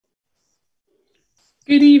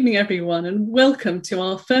Good evening, everyone, and welcome to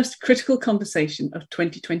our first critical conversation of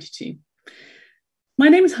 2022. My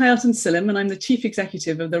name is Hayaatun Sillem, and I'm the Chief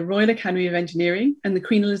Executive of the Royal Academy of Engineering and the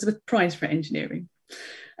Queen Elizabeth Prize for Engineering.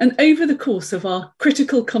 And over the course of our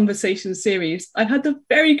critical conversation series, I've had the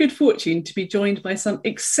very good fortune to be joined by some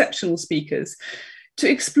exceptional speakers to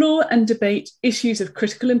explore and debate issues of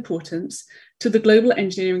critical importance to the global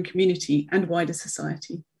engineering community and wider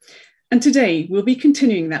society. And today we'll be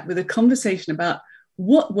continuing that with a conversation about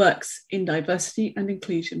what works in diversity and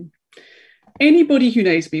inclusion. Anybody who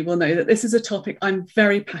knows me will know that this is a topic I'm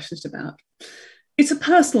very passionate about. It's a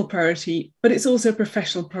personal priority, but it's also a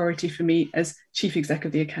professional priority for me as Chief Exec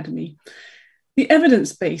of the Academy. The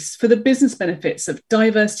evidence base for the business benefits of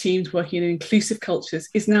diverse teams working in inclusive cultures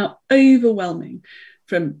is now overwhelming,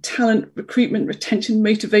 from talent, recruitment, retention,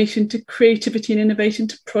 motivation, to creativity and innovation,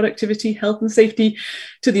 to productivity, health and safety,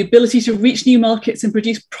 to the ability to reach new markets and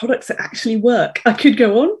produce products that actually work. I could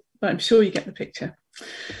go on, but I'm sure you get the picture.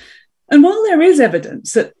 And while there is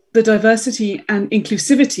evidence that the diversity and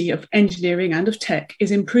inclusivity of engineering and of tech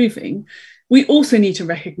is improving, we also need to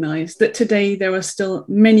recognise that today there are still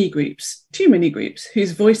many groups, too many groups,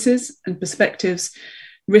 whose voices and perspectives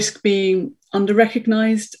risk being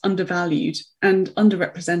under-recognised, undervalued, and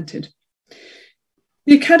underrepresented.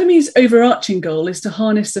 The Academy's overarching goal is to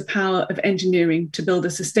harness the power of engineering to build a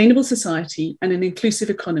sustainable society and an inclusive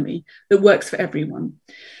economy that works for everyone.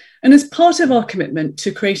 And as part of our commitment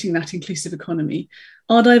to creating that inclusive economy,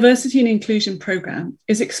 our diversity and inclusion programme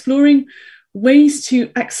is exploring ways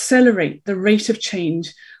to accelerate the rate of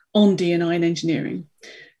change on D&I and engineering.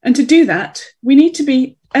 And to do that, we need to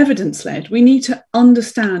be evidence-led. We need to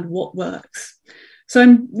understand what works. So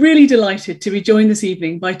I'm really delighted to be joined this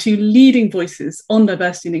evening by two leading voices on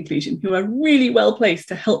diversity and inclusion who are really well placed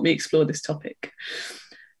to help me explore this topic.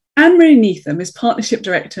 Anne-Marie Neatham is Partnership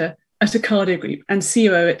Director at Ocado Group and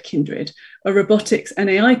COO at Kindred, a robotics and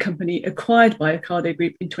AI company acquired by Ocado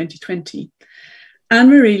Group in 2020.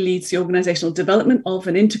 Anne-Marie leads the organisational development of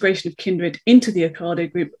and integration of Kindred into the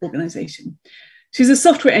Ocado Group organisation. She's a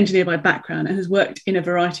software engineer by background and has worked in a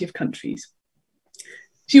variety of countries.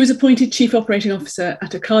 She was appointed Chief Operating Officer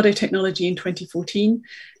at Ocado Technology in 2014,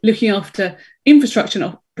 looking after infrastructure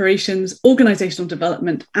and operations, organisational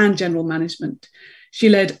development, and general management. She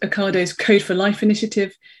led Ocado's Code for Life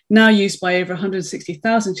initiative, now used by over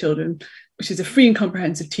 160,000 children, which is a free and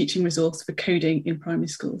comprehensive teaching resource for coding in primary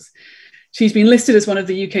schools. She's been listed as one of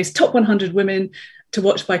the UK's top 100 women to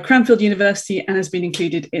watch by Cranfield University and has been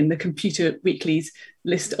included in the Computer Weekly's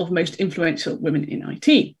list of most influential women in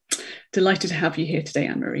IT. Delighted to have you here today,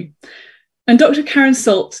 Anne-Marie. And Dr. Karen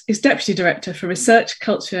Salt is Deputy Director for Research,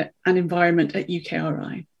 Culture and Environment at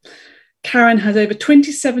UKRI. Karen has over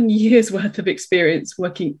 27 years worth of experience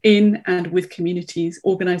working in and with communities,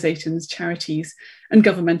 organisations, charities and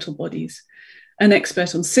governmental bodies. An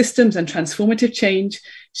expert on systems and transformative change,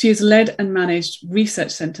 she has led and managed research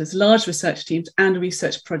centres, large research teams and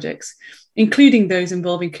research projects, including those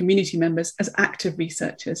involving community members as active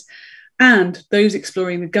researchers and those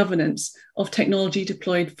exploring the governance of technology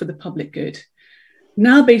deployed for the public good.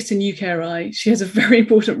 Now based in UKRI, she has a very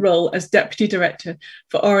important role as Deputy Director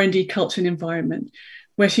for R&D, Culture and Environment,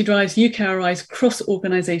 where she drives UKRI's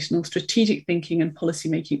cross-organisational strategic thinking and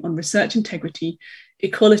policymaking on research integrity,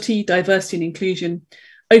 equality, diversity and inclusion,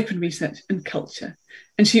 open research and culture.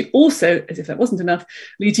 And she also, as if that wasn't enough,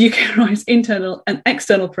 leads UKRI's internal and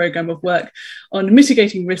external programme of work on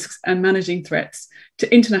mitigating risks and managing threats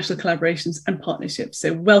to international collaborations and partnerships.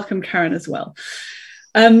 So welcome, Karen, as well.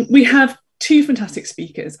 We have two fantastic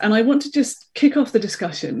speakers, and I want to just kick off the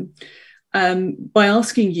discussion by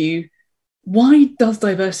asking you, why does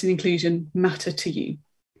diversity and inclusion matter to you?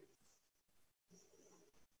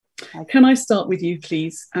 Can I start with you,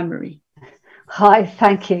 please, Anne-Marie? Hi,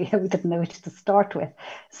 thank you. We didn't know which to start with.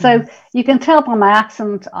 So you can tell by my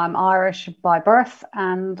accent, I'm Irish by birth,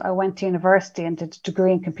 and I went to university and did a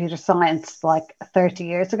degree in computer science like 30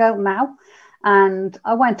 years ago now. And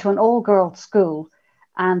I went to an all-girls school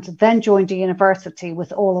and then joined a university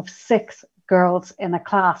with all of 6 girls in a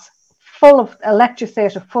class full of a lecture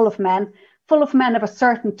theatre full of men of a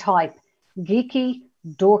certain type, geeky,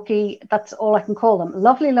 dorky, that's all I can call them.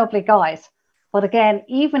 Lovely, lovely guys. But again,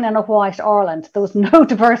 even in a white Ireland, there was no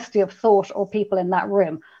diversity of thought or people in that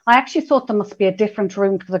room. I actually thought there must be a different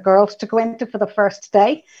room for the girls to go into for the first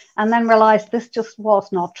day, and then realised this just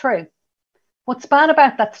was not true. What's bad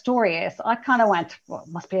about that story is I kind of went, well,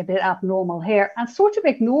 it must be a bit abnormal here, and sort of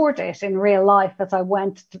ignored it in real life as I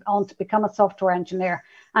went on to become a software engineer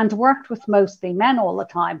and worked with mostly men all the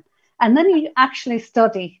time. And then you actually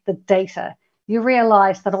study the data. you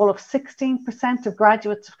realize that all of 16% of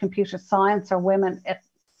graduates of computer science are women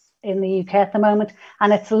in the UK at the moment,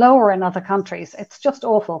 and it's lower in other countries. It's just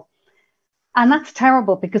awful. And that's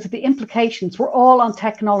terrible because of the implications. We're all on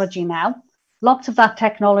technology now. Lots of that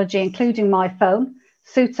technology, including my phone,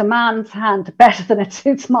 suits a man's hand better than it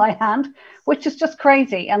suits my hand, which is just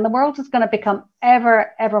crazy. And the world is going to become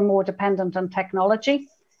ever more dependent on technology.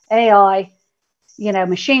 AI,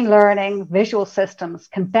 machine learning, visual systems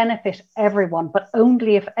can benefit everyone, but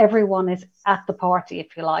only if everyone is at the party,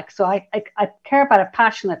 if you like. So I care about it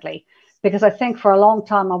passionately, because I think for a long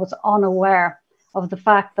time I was unaware of the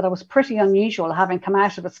fact that I was pretty unusual, having come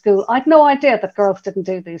out of a school. I had no idea that girls didn't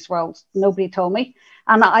do these roles. Nobody told me.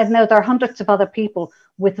 And I know there are hundreds of other people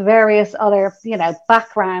with various other,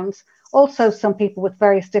 backgrounds, also some people with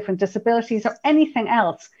various different disabilities or anything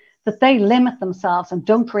else, that they limit themselves and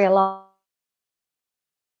don't realize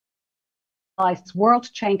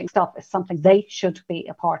world-changing stuff is something they should be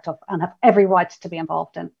a part of and have every right to be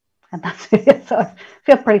involved in. And that's it. So I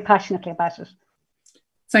feel pretty passionately about it.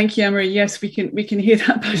 Thank you, Anne-Marie. Yes, we can hear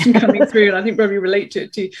that passion coming through, and I think probably relate to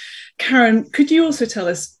it too. Karen, could you also tell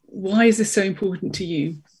us, why is this so important to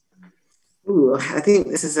you? Ooh, I think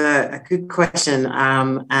this is a good question.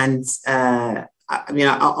 I'll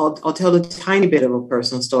tell a tiny bit of a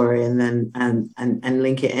personal story and then and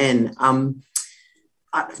link it in.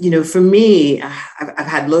 For me, I've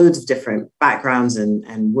had loads of different backgrounds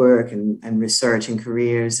and work and research and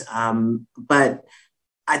careers, but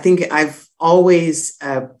I think I've always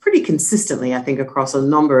pretty consistently, I think across a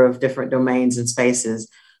number of different domains and spaces,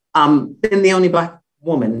 been the only Black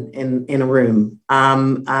woman in a room.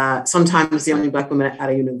 Sometimes the only Black woman at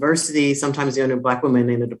a university, sometimes the only Black woman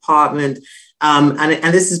in a department.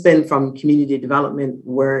 And this has been from community development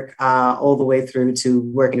work all the way through to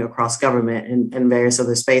working across government and various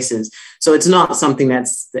other spaces. So it's not something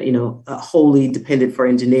that's, wholly dependent for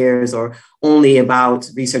engineers or only about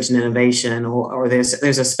research and innovation, or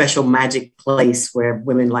there's a special magic place where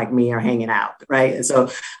women like me are hanging out, right? And so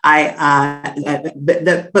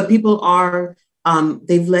but people are,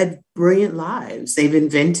 they've led brilliant lives. They've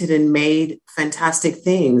invented and made fantastic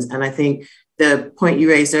things. And I think the point you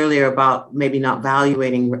raised earlier about maybe not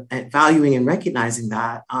valuing and recognizing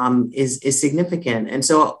that is significant. And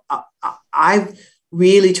so I've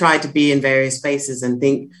really tried to be in various spaces and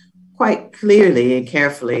think quite clearly and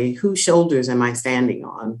carefully, whose shoulders am I standing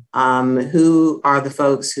on? Who are the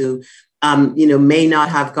folks who may not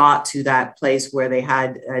have got to that place where they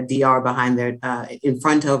had DR behind their, in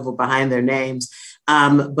front of or behind their names,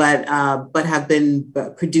 but have been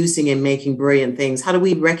producing and making brilliant things. How do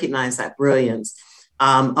we recognize that brilliance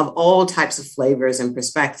of all types of flavors and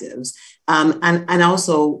perspectives, and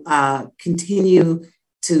also continue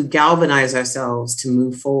to galvanize ourselves to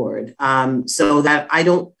move forward, so that I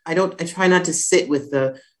try not to sit with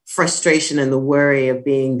the frustration and the worry of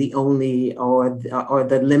being the only or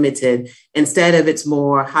the limited. Instead of, it's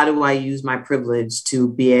more, how do I use my privilege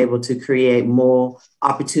to be able to create more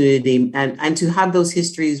opportunity and to have those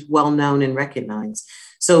histories well known and recognized.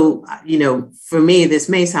 So, for me, this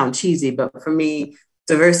may sound cheesy, but for me,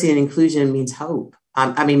 diversity and inclusion means hope.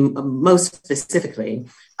 Most specifically,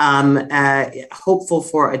 hopeful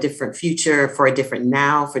for a different future, for a different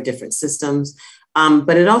now, for different systems.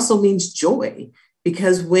 But it also means joy.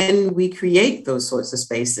 Because when we create those sorts of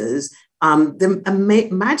spaces,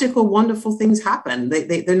 magical, wonderful things happen.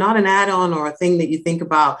 They're not an add-on or a thing that you think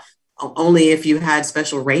about only if you had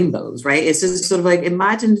special rainbows, right? It's just sort of like,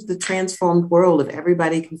 imagine the transformed world if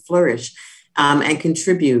everybody can flourish and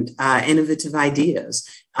contribute innovative ideas.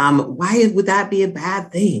 Why would that be a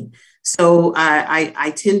bad thing? So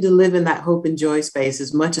I tend to live in that hope and joy space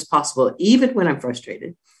as much as possible, even when I'm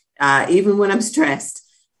frustrated, even when I'm stressed.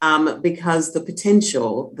 Because the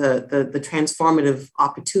potential, the transformative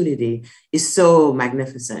opportunity is so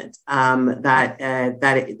magnificent that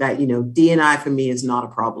D&I for me is not a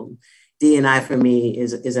problem. D&I for me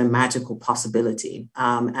is a magical possibility,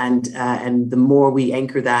 and the more we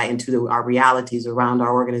anchor that into our realities around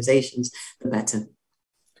our organizations, the better.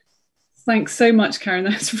 Thanks so much, Karen.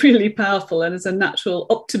 That's really powerful. And as a natural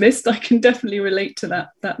optimist, I can definitely relate to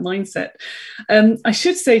that mindset. I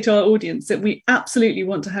should say to our audience that we absolutely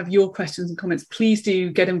want to have your questions and comments. Please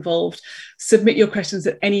do get involved. Submit your questions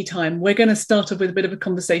at any time. We're going to start off with a bit of a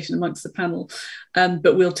conversation amongst the panel,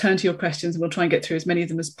 but we'll turn to your questions and we'll try and get through as many of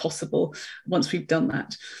them as possible once we've done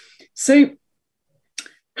that. So,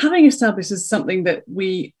 having established as something that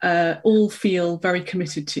we all feel very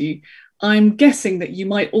committed to, I'm guessing that you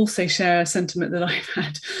might also share a sentiment that I've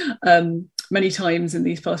had many times in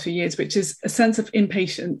these past few years, which is a sense of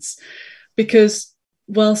impatience, because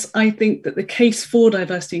whilst I think that the case for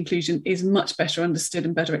diversity inclusion is much better understood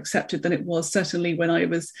and better accepted than it was certainly when I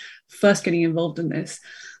was first getting involved in this,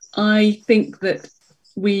 I think that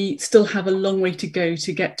we still have a long way to go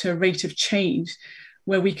to get to a rate of change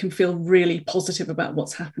where we can feel really positive about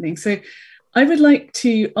what's happening. So I would like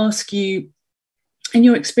to ask you, in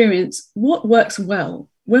your experience, what works well?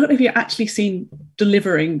 What have you actually seen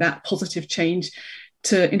delivering that positive change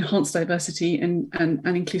to enhance diversity and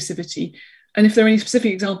inclusivity? And if there are any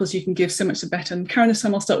specific examples you can give, so much the better. And Karen, this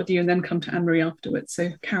time I'll start with you and then come to Anne-Marie afterwards.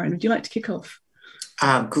 So Karen, would you like to kick off?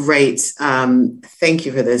 Great. Thank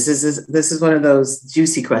you for this. This is one of those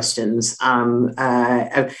juicy questions, and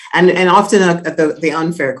often the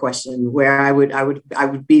unfair question where I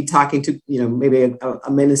would be talking to maybe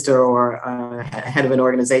a minister or a head of an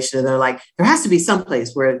organization, and they're like, there has to be some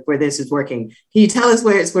place where this is working. Can you tell us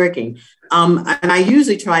where it's working? And I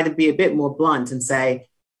usually try to be a bit more blunt and say,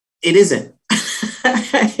 it isn't.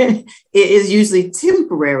 It is usually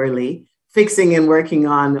temporarily fixing and working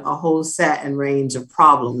on a whole set and range of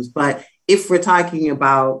problems. But if we're talking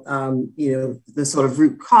about, the sort of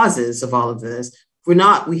root causes of all of this,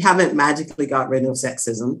 we haven't magically got rid of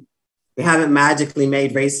sexism. We haven't magically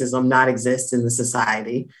made racism not exist in the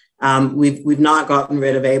society. We've not gotten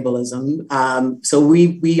rid of ableism. So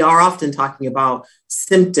we are often talking about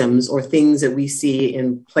symptoms or things that we see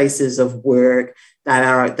in places of work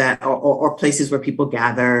or places where people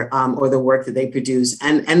gather, or the work that they produce,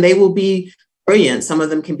 and they will be brilliant. Some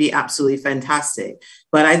of them can be absolutely fantastic.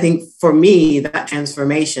 But I think for me, that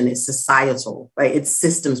transformation is societal, right? It's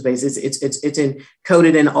systems based. It's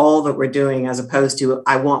encoded in all that we're doing, as opposed to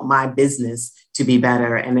I want my business to be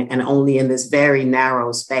better, and only in this very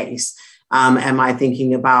narrow space am I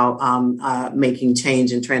thinking about making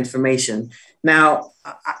change and transformation. Now,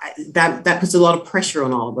 that puts a lot of pressure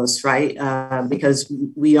on all of us, right? Because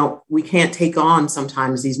we can't take on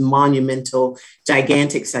sometimes these monumental,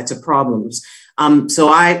 gigantic sets of problems. So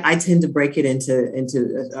I tend to break it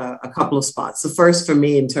into a couple of spots. The first for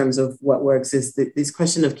me in terms of what works is this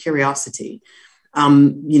question of curiosity.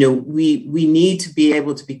 We need to be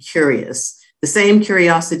able to be curious. The same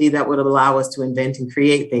curiosity that would allow us to invent and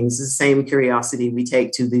create things is the same curiosity we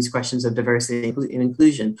take to these questions of diversity and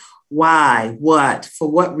inclusion. Why, what, for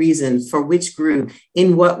what reason, for which group,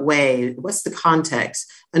 in what way, what's the context,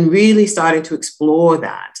 and really starting to explore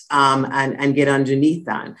that and get underneath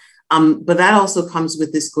that. But that also comes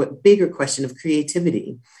with this bigger question of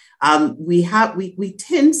creativity. We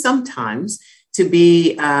tend sometimes to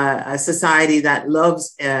be a society that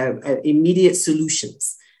loves immediate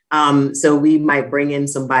solutions. So we might bring in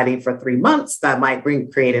somebody for 3 months that might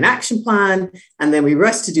create an action plan, and then we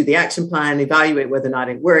rush to do the action plan, evaluate whether or not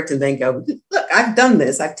it worked, and then go, look, I've done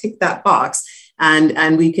this, I've ticked that box,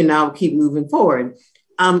 and we can now keep moving forward.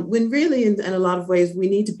 When really, in a lot of ways, we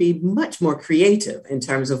need to be much more creative in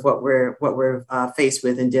terms of what we're faced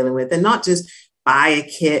with and dealing with, and not just buy a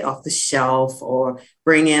kit off the shelf or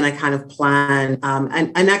bring in a kind of plan,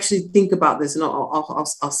 and actually think about this. And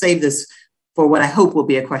I'll save this for what I hope will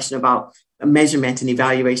be a question about measurement and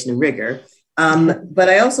evaluation and rigor. But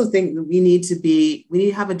I also think that we need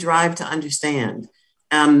to have a drive to understand.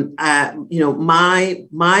 My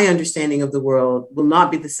understanding of the world will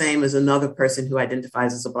not be the same as another person who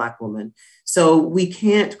identifies as a Black woman. So we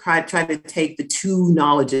can't try to take the two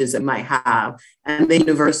knowledges that might have and they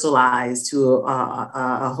universalize to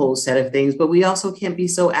a whole set of things, but we also can't be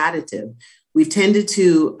so additive. We've tended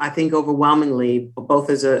to, I think, overwhelmingly, both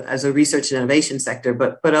as a research and innovation sector,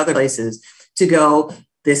 but other places, to go,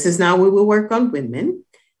 this is now we will work on women.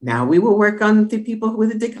 Now we will work on the people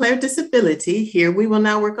with a declared disability. Here we will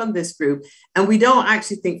now work on this group. And we don't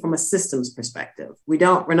actually think from a systems perspective.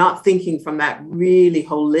 We're not thinking from that really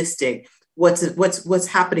holistic, what's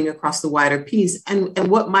happening across the wider piece and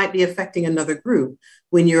what might be affecting another group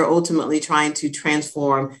when you're ultimately trying to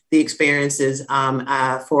transform the experiences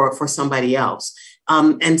for somebody else.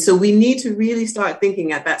 And so we need to really start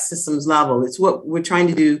thinking at that systems level. It's what we're trying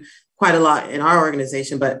to do quite a lot in our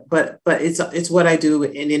organization, but it's what I do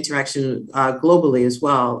in interaction globally as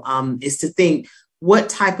well, is to think, what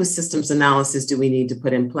type of systems analysis do we need to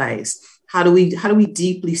put in place? How do we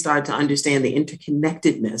deeply start to understand the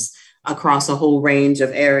interconnectedness across a whole range of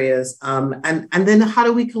areas? And then how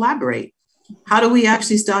do we collaborate? How do we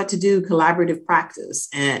actually start to do collaborative practice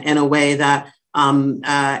in a way that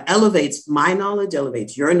elevates my knowledge,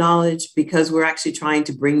 elevates your knowledge, because we're actually trying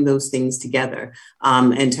to bring those things together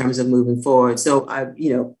in terms of moving forward. So,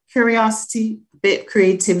 curiosity, bit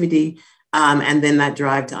creativity, and then that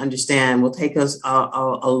drive to understand will take us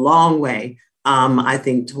a long way, I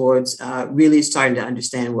think, towards really starting to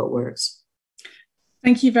understand what works.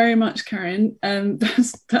 Thank you very much, Karen.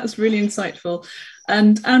 That's really insightful.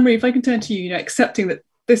 And Anne-Marie, if I can turn to you, accepting that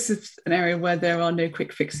this is an area where there are no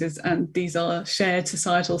quick fixes and these are shared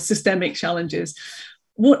societal systemic challenges.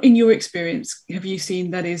 What, in your experience, have you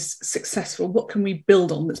seen that is successful? What can we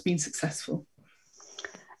build on that's been successful?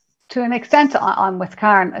 To an extent, I'm with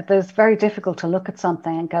Karen. It's very difficult to look at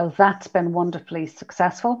something and go, that's been wonderfully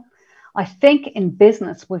successful. I think in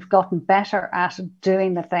business, we've gotten better at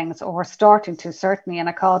doing the things, or we're starting to, certainly in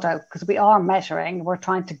Ocado, because we are measuring, we're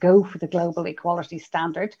trying to go for the global equality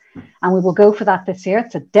standard, and we will go for that this year.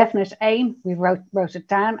 It's a definite aim. We wrote it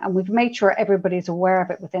down, and we've made sure everybody's aware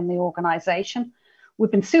of it within the organisation.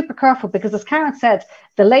 We've been super careful because, as Karen said,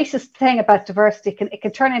 the latest thing about diversity it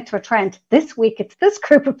can turn into a trend. This week, it's this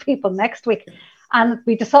group of people, next week. And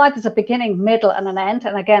we decide there's a beginning, middle, and an end.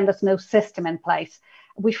 And again, there's no system in place.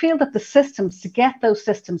 We feel that the systems, to get those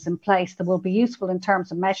systems in place that will be useful in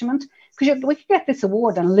terms of measurement, because we could get this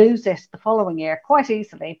award and lose it the following year quite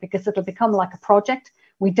easily because it'll become like a project.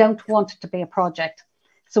 We don't want it to be a project.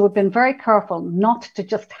 So we've been very careful not to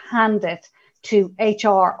just hand it to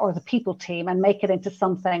HR or the people team and make it into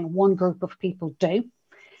something one group of people do.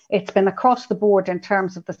 It's been across the board in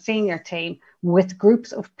terms of the senior team with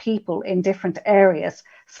groups of people in different areas,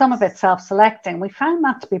 some of it self-selecting. We found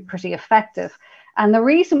that to be pretty effective. And the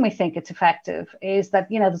reason we think it's effective is that,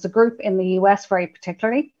 there's a group in the US very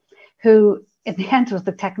particularly who, in the end, was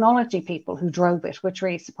the technology people who drove it, which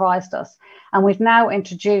really surprised us. And we've now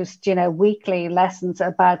introduced, weekly lessons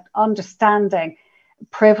about understanding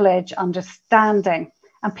privilege, understanding.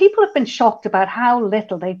 And people have been shocked about how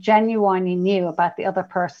little they genuinely knew about the other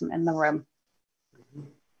person in the room.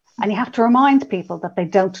 And you have to remind people that they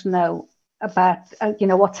don't know about,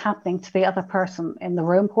 what's happening to the other person in the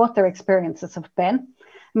room, what their experiences have been.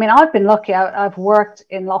 I mean, I've been lucky. I've worked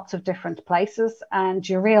in lots of different places, and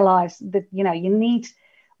you realize that,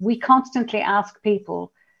 we constantly ask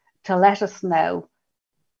people to let us know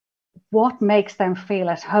what makes them feel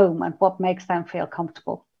at home and what makes them feel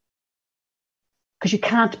comfortable. Because you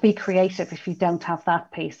can't be creative if you don't have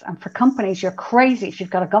that piece. And for companies, you're crazy if you've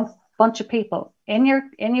got a bunch of people in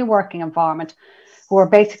your working environment who are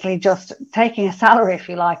basically just taking a salary, if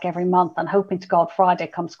you like, every month and hoping to God Friday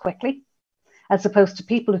comes quickly, as opposed to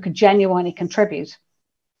people who could genuinely contribute.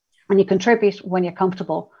 And you contribute when you're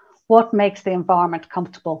comfortable. What makes the environment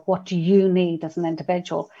comfortable? What do you need as an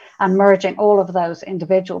individual? And merging all of those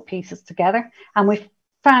individual pieces together. And we've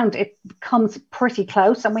found it comes pretty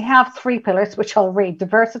close. And we have 3 pillars, which I'll read: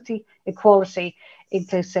 diversity, equality,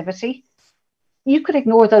 inclusivity. You could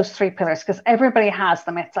ignore those 3 pillars because everybody has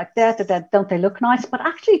them. It's like, don't they look nice? But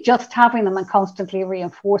actually just having them and constantly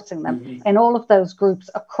reinforcing them in all of those groups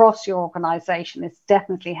across your organization is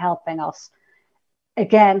definitely helping us.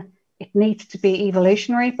 Again, it needs to be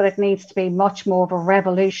evolutionary, but it needs to be much more of a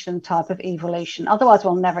revolution type of evolution. Otherwise,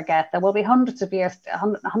 we'll never get there. Will be hundreds of years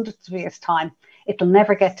time. It'll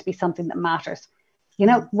never get to be something that matters.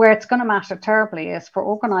 Where it's going to matter terribly is for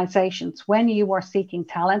organizations. When you are seeking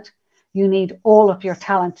talent, you need all of your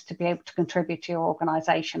talent to be able to contribute to your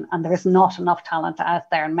organization. And there is not enough talent out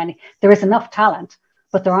there. And there is enough talent,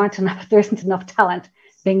 but there isn't enough talent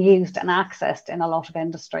being used and accessed in a lot of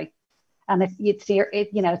industry. And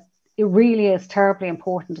it really is terribly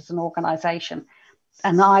important as an organization.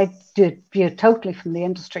 And I do view it totally from the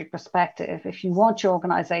industry perspective. If you want your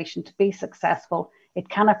organization to be successful, it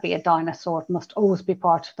cannot be a dinosaur. It must always be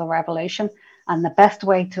part of the revolution. And the best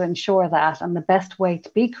way to ensure that, and the best way to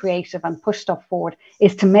be creative and push stuff forward,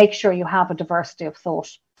 is to make sure you have a diversity of thought.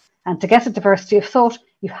 And to get a diversity of thought,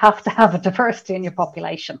 you have to have a diversity in your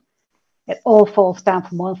population. It all falls down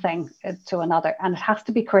from one thing to another, and it has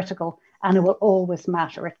to be critical, and it will always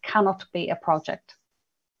matter. It cannot be a project.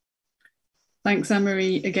 Thanks,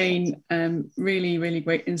 Anne-Marie. Again, really, really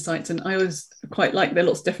great insights. And I always quite like, there are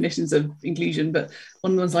lots of definitions of inclusion, but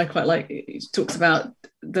one of the ones I quite like, it talks about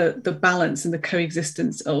the balance and the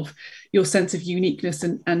coexistence of your sense of uniqueness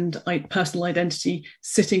and personal identity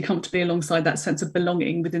sitting comfortably alongside that sense of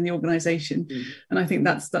belonging within the organisation. And I think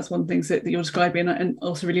that's one of the things that you're describing, and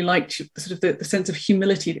also really liked sort of the sense of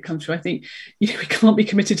humility that comes through. I think we can't be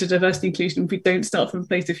committed to diversity and inclusion if we don't start from a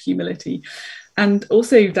place of humility. And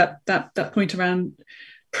also that point around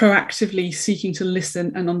proactively seeking to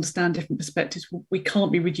listen and understand different perspectives. We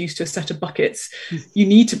can't be reduced to a set of buckets. You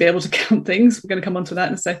need to be able to count things. We're going to come on to that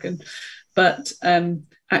in a second. But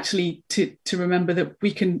actually to remember that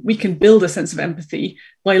we can build a sense of empathy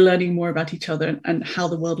by learning more about each other and how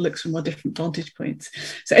the world looks from our different vantage points.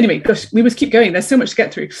 So anyway, gosh, we must keep going. There's so much to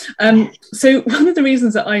get through. So one of the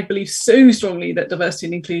reasons that I believe so strongly that diversity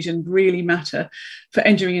and inclusion really matter for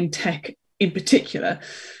engineering and tech in particular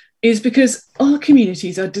is because our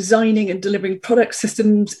communities are designing and delivering products,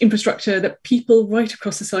 systems, infrastructure that people right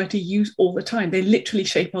across society use all the time. They literally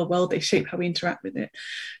shape our world, they shape how we interact with it.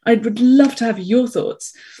 I would love to have your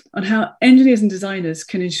thoughts on how engineers and designers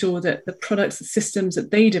can ensure that the products and systems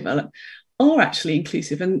that they develop are actually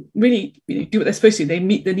inclusive and really, do what they're supposed to. They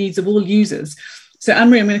meet the needs of all users. So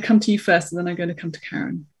Anne-Marie, I'm going to come to you first, and then I'm going to come to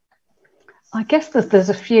Karen. I guess there's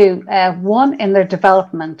a few. One, in their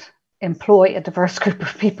development, employ a diverse group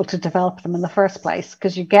of people to develop them in the first place,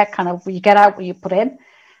 because you get out what you put in,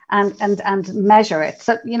 and measure it.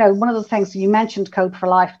 So, one of the things you mentioned, Code for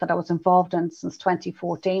Life, that I was involved in since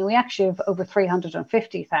 2014. We actually have over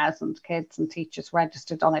 350,000 kids and teachers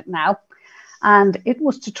registered on it now. And it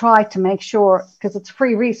was to try to make sure, because it's a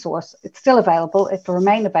free resource, it's still available, it will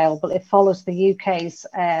remain available. It follows the UK's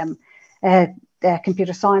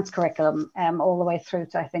computer science curriculum all the way through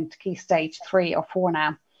to, I think, to Key Stage 3 or 4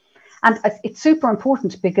 now. And it's super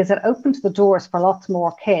important because it opens the doors for lots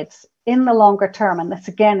more kids in the longer term. And this,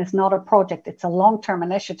 again, is not a project, it's a long-term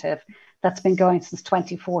initiative that's been going since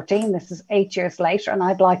 2014. This is 8 years later, and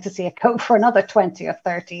I'd like to see it go for another 20 or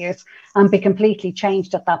 30 years and be completely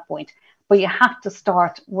changed at that point. But you have to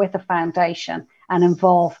start with a foundation and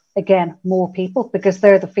involve, again, more people, because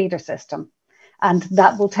they're the feeder system. And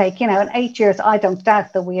that will take, in 8 years, I don't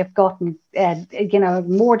doubt that we have gotten, a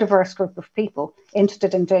more diverse group of people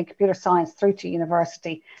interested in doing computer science through to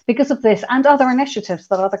university because of this and other initiatives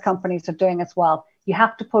that other companies are doing as well. You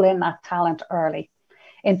have to pull in that talent early.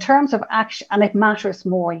 In terms of action, and it matters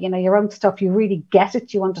more, your own stuff, you really get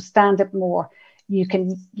it, you understand it more. You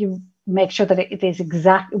make sure that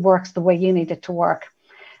it works the way you need it to work.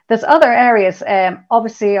 There's other areas.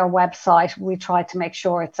 Obviously, our website, we try to make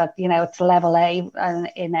sure it's at, it's level A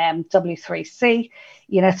in W3C,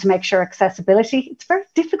 to make sure accessibility. It's very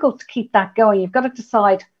difficult to keep that going. You've got to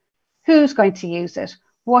decide who's going to use it,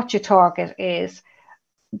 what your target is,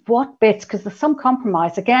 what bits, because there's some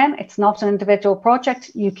compromise. Again, it's not an individual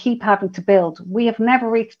project. You keep having to build. We have never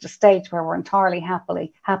reached a stage where we're entirely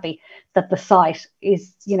happy that the site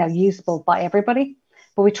is, usable by everybody.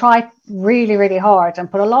 But we try really, really hard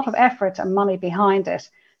and put a lot of effort and money behind it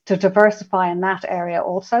to diversify in that area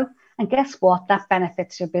also. And guess what? That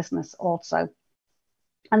benefits your business also.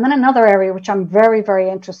 And then another area which I'm very, very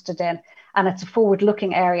interested in, and it's a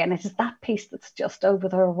forward-looking area, and it is that piece that's just over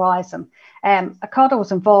the horizon. Ocado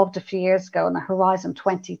was involved a few years ago in a Horizon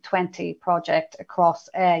 2020 project across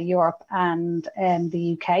Europe and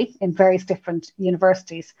the UK in various different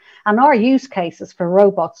universities. And our use cases for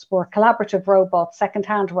robots were collaborative robots,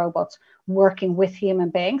 second-hand robots, working with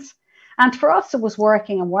human beings. And for us, it was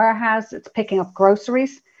working in warehouse, it's picking up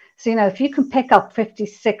groceries. So, if you can pick up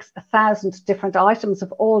 56,000 different items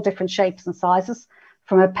of all different shapes and sizes,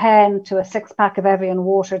 from a pen to a 6-pack of Evian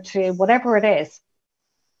water to whatever it is,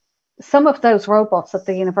 some of those robots that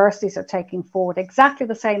the universities are taking forward, exactly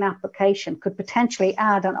the same application, could potentially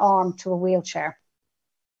add an arm to a wheelchair.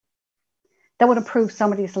 That would improve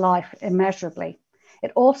somebody's life immeasurably.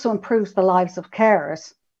 It also improves the lives of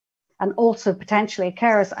carers, and also potentially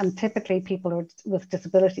carers, and typically people with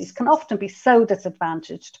disabilities can often be so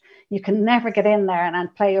disadvantaged. You can never get in there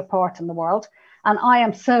and play your part in the world. And I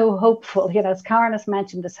am so hopeful, as Karen has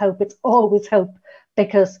mentioned, this hope, it's always hope,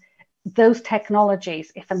 because those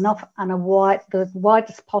technologies, if enough and the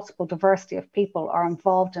widest possible diversity of people are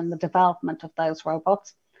involved in the development of those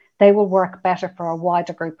robots, they will work better for a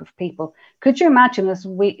wider group of people. Could you imagine as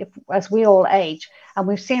we all age, and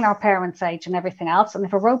we've seen our parents age and everything else, and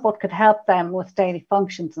if a robot could help them with daily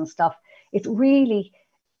functions and stuff, it really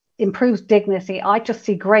improves dignity. I just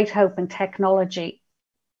see great hope in technology,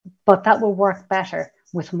 but that will work better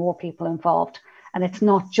with more people involved. And it's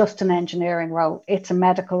not just an engineering role, it's a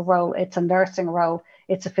medical role, it's a nursing role,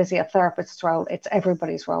 it's a physiotherapist's role, it's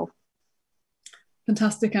everybody's role.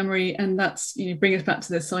 Fantastic, Anne-Marie. And that's, bring us back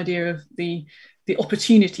to this idea of the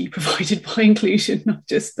opportunity provided by inclusion, not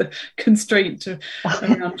just the constraint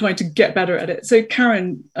around trying to get better at it. So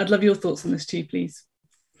Karen, I'd love your thoughts on this too, please.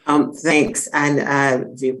 Thanks.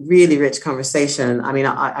 And really rich conversation. I mean,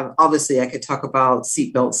 obviously I could talk about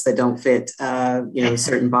seatbelts that don't fit,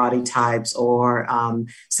 certain body types, or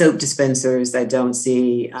soap dispensers that don't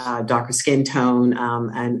see darker skin tone,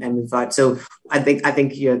 and move on. So I think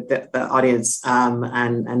the audience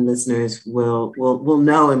and listeners will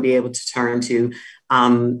know and be able to turn to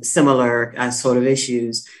similar sort of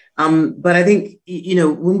issues. But I think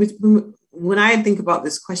when I think about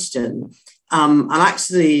this question, I'm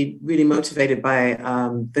actually really motivated by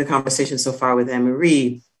the conversation so far with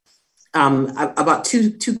Anne-Marie about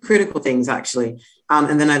two critical things, actually.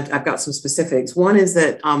 And then I've got some specifics. One is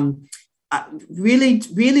that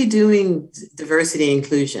really doing diversity and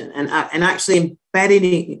inclusion and actually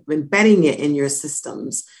embedding it in your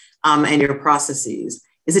systems and your processes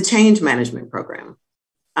is a change management program.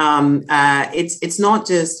 It's not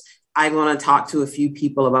just I want to talk to a few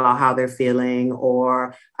people about how they're feeling,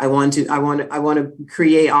 or I want to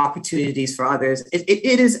create opportunities for others.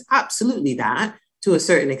 It is absolutely that to a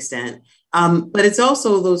certain extent, but it's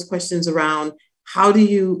also those questions around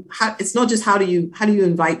it's not just how do you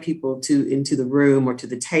invite people into the room or to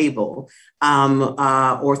the table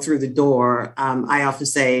or through the door. I often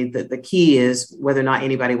say that the key is whether or not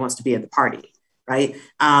anybody wants to be at the party, right?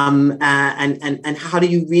 And how do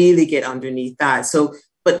you really get underneath that? So,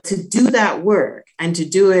 but to do that work and to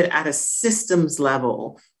do it at a systems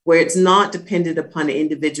level where it's not dependent upon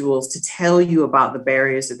individuals to tell you about the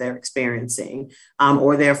barriers that they're experiencing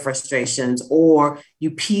or their frustrations, or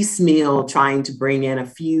you piecemeal trying to bring in a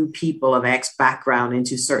few people of X background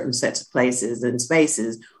into certain sets of places and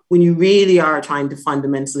spaces, when you really are trying to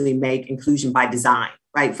fundamentally make inclusion by design,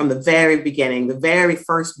 right? From the very beginning, the very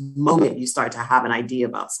first moment you start to have an idea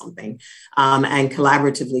about something and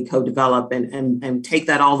collaboratively co-develop and take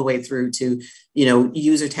that all the way through to,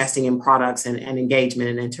 user testing and products and engagement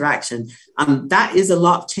and interaction. That is a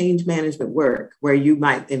lot of change management work where you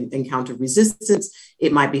might encounter resistance.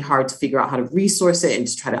 It might be hard to figure out how to resource it and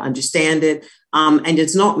just try to understand it. And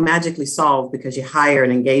it's not magically solved because you hire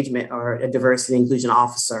an engagement or a diversity inclusion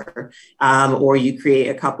officer, or you create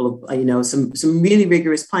a couple of, some really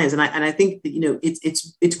rigorous plans. And I think that,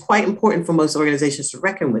 it's quite important for most organizations to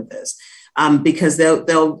reckon with this. Because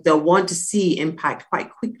they'll want to see impact quite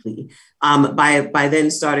quickly by then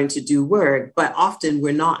starting to do work. But often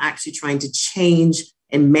we're not actually trying to change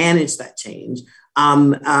and manage that change.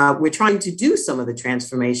 We're trying to do some of the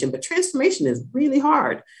transformation, but transformation is really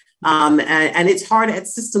hard. And it's hard at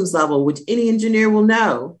systems level, which any engineer will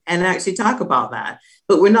know and actually talk about that.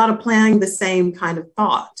 But we're not applying the same kind of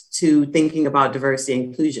thought to thinking about diversity and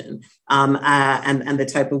inclusion and the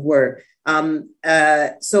type of work.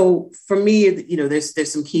 So for me,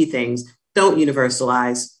 there's some key things. Don't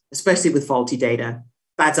universalize, especially with faulty data.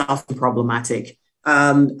 That's often problematic.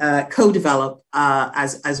 Co-develop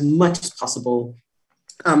as much as possible.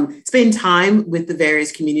 Spend time with the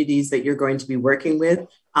various communities that you're going to be working with.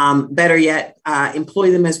 Better yet,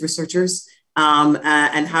 employ them as researchers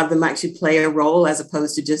and have them actually play a role as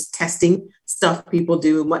opposed to just testing stuff people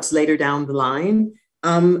do much later down the line.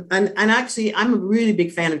 And actually, I'm a really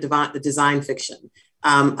big fan of the design fiction.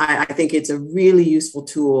 I think it's a really useful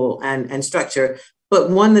tool and structure, but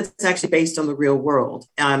one that's actually based on the real world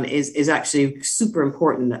is actually super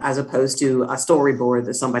important as opposed to a storyboard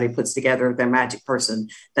that somebody puts together of their magic person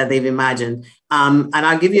that they've imagined. And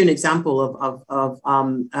I'll give you an example of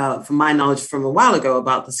from my knowledge from a while ago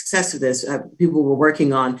about the success of this. People were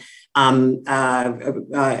working on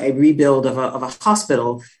a rebuild of a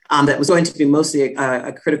hospital that was going to be mostly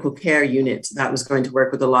a critical care unit that was going to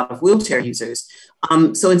work with a lot of wheelchair users.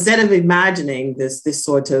 So instead of imagining this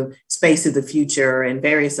sort of space of the future and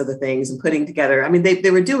various other things and putting together, I mean,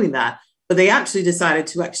 they were doing that, but they actually decided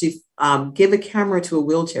to actually give a camera to a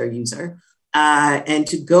wheelchair user and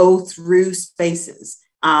to go through spaces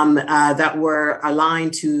that were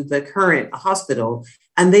aligned to the current hospital.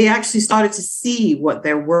 And they actually started to see what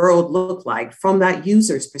their world looked like from that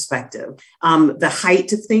user's perspective. The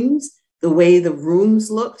height of things, the way the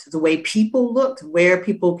rooms looked, the way people looked, where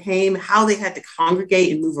people came, how they had to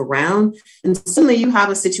congregate and move around. And suddenly you have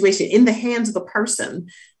a situation in the hands of the person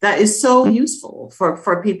that is so useful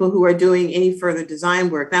for people who are doing any further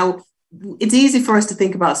design work. Now, it's easy for us to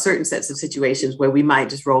think about certain sets of situations where we might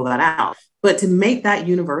just roll that out, but to make that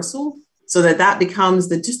universal so that becomes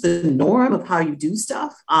just the norm of how you do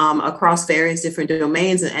stuff across various different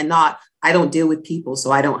domains and not, I don't deal with people,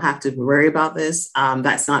 so I don't have to worry about this.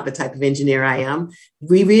 That's not the type of engineer I am.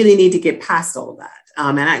 We really need to get past all of that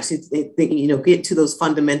and actually think, get to those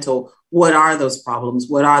fundamental, what are those problems?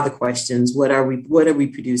 What are the questions? What are we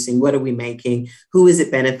producing? What are we making? Who is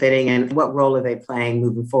it benefiting? And what role are they playing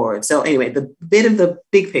moving forward? So anyway, the bit of the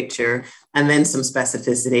big picture and then some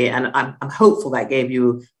specificity. And I'm hopeful that gave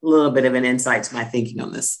you a little bit of an insight to my thinking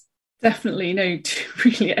on this. Definitely,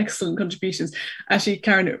 really excellent contributions. Actually,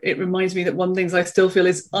 Karen, it reminds me that one of the things I still feel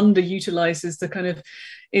is underutilized is the kind of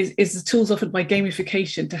is the tools offered by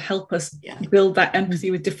gamification to help us build that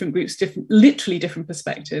empathy with different groups, literally different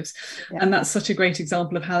perspectives. Yeah. And that's such a great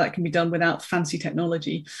example of how that can be done without fancy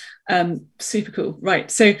technology. Super cool. Right.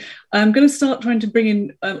 So I'm going to start trying to bring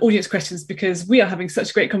in audience questions because we are having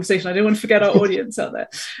such a great conversation. I don't want to forget our audience out there.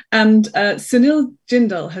 And Sunil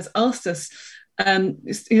Jindal has asked us,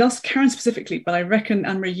 he asked Karen specifically, but I reckon,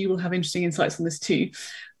 Anne-Marie, you will have interesting insights on this too.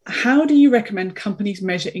 how do you recommend companies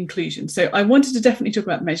measure inclusion? So I wanted to definitely talk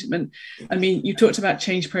about measurement. I mean, you talked about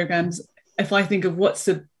change programs. If I think of what's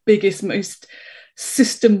the biggest, most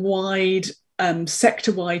system-wide,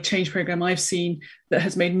 sector-wide change program I've seen that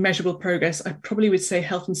has made measurable progress, I probably would say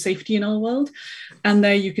health and safety in our world. And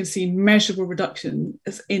there you can see measurable reduction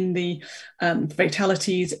in the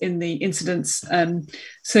fatalities, in the incidents.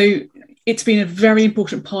 So it's been a very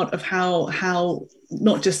important part of how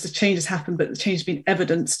not just the change has happened, but the change has been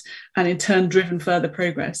evidenced and in turn driven further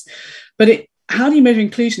progress. But how do you measure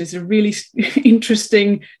inclusion is a really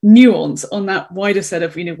interesting nuance on that wider set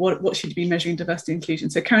of, what should you be measuring diversity and inclusion.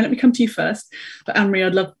 So Karen, let me come to you first, but Anne-Marie,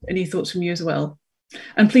 I'd love any thoughts from you as well.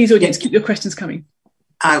 And please, audience, keep your questions coming.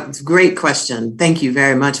 It's a great question. Thank you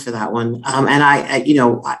very much for that one. And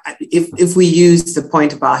if we use the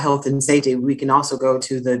point about health and safety, we can also go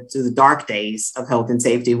to the dark days of health and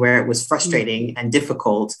safety, where it was frustrating and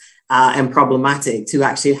difficult and problematic to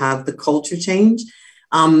actually have the culture change.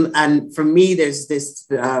 And for me, there's this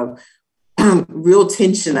real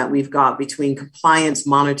tension that we've got between compliance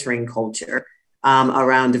monitoring culture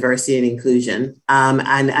around diversity and inclusion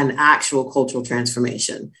and actual cultural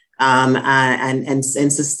transformation. And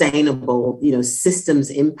sustainable,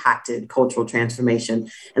 systems impacted cultural transformation.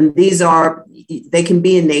 And they can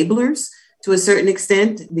be enablers to a certain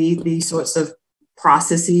extent, these sorts of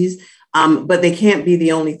processes, but they can't be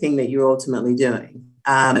the only thing that you're ultimately doing.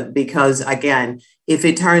 Because again, if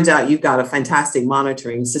it turns out you've got a fantastic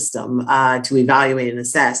monitoring system to evaluate and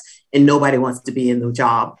assess, and nobody wants to be in the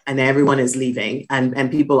job, and everyone is leaving, and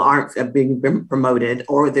people aren't being promoted,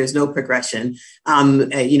 or there's no progression.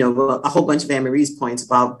 A whole bunch of Anne-Marie's points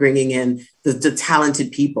about bringing in the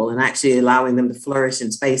talented people and actually allowing them to flourish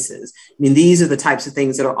in spaces. I mean, these are the types of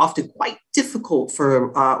things that are often quite difficult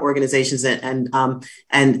for organizations and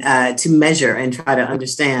to measure and try to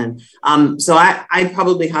understand. So I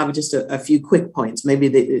probably have just a few quick points. Maybe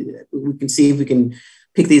we can see if we can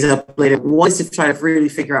pick these up later. One is to try to really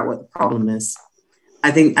figure out what the problem is.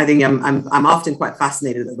 I think I'm often quite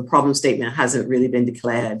fascinated that the problem statement hasn't really been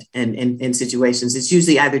declared in situations. It's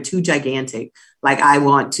usually either too gigantic, like I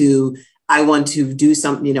want to do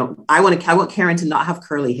something, I want Karen to not have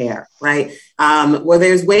curly hair, right? Well,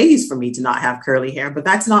 there's ways for me to not have curly hair, but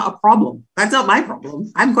that's not a problem. That's not my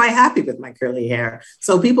problem. I'm quite happy with my curly hair.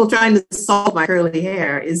 So people trying to solve my curly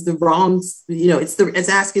hair is the wrong,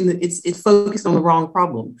 it's focused on the wrong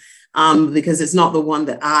problem because it's not the one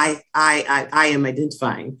that I am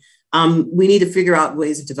identifying. We need to figure out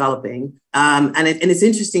ways of developing. And it's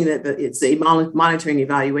interesting that it's a monitoring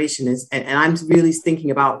evaluation and I'm really thinking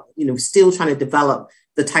about, still trying to develop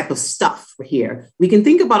the type of stuff here. We can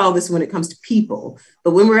think about all this when it comes to people,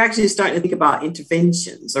 but when we're actually starting to think about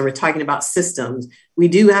interventions or we're talking about systems, we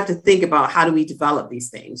do have to think about how do we develop these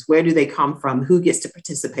things? Where do they come from? Who gets to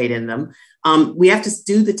participate in them? We have to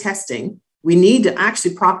do the testing. We need to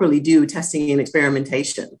actually properly do testing and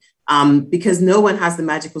experimentation. Because no one has the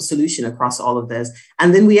magical solution across all of this.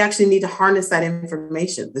 And then we actually need to harness that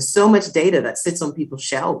information. There's so much data that sits on people's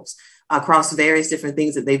shelves across various different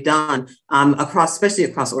things that they've done, especially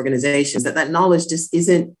across organizations, that knowledge just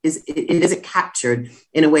isn't captured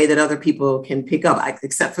in a way that other people can pick up,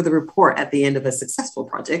 except for the report at the end of a successful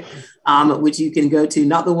project, which you can go to,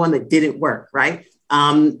 not the one that didn't work, right?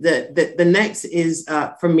 The next is,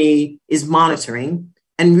 for me, is monitoring.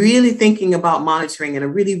 And really thinking about monitoring in a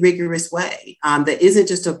really rigorous way that isn't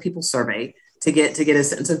just a people survey to get a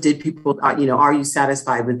sense of did people, are you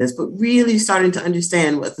satisfied with this? But really starting to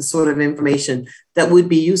understand what the sort of information that would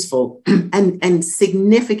be useful and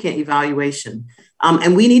significant evaluation.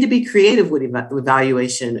 And we need to be creative with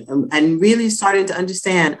evaluation and really starting to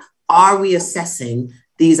understand, are we assessing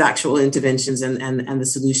these actual interventions and the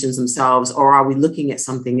solutions themselves, or are we looking at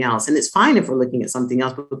something else? And it's fine if we're looking at something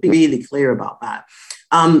else, but be really clear about that.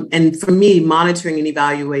 And for me, monitoring and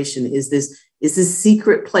evaluation is this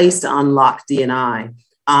secret place to unlock D&I.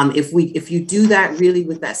 If you do that really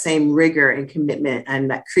with that same rigor and commitment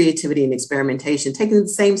and that creativity and experimentation, taking the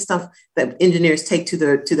same stuff that engineers take to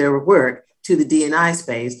their work, to the D&I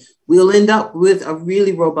space, we'll end up with a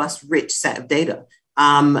really robust, rich set of data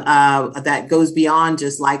that goes beyond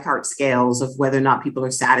just Likert scales of whether or not people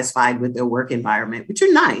are satisfied with their work environment, which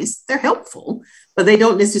are nice, they're helpful, but they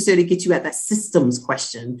don't necessarily get you at that systems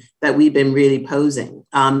question that we've been really posing.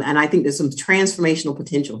 And I think there's some transformational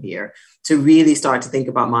potential here to really start to think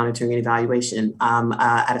about monitoring and evaluation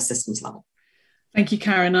at a systems level. Thank you,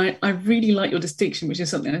 Karen. I really like your distinction, which is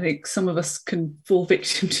something I think some of us can fall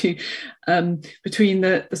victim to, between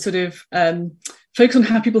the sort of focus on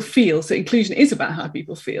how people feel. So inclusion is about how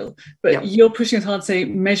people feel, but Yep. you're pushing as hard to say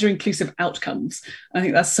measure inclusive outcomes. I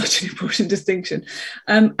think that's such an important distinction.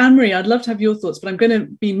 Anne-Marie, I'd love to have your thoughts, but I'm going to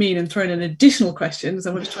be mean and throw in an additional question because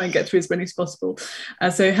I want to try and get through as many as possible.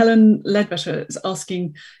 So Helen Ledbetter is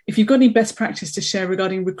asking if you've got any best practice to share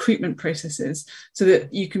regarding recruitment processes so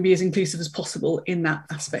that you can be as inclusive as possible in that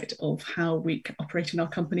aspect of how we operate in our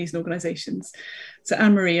companies and organisations. So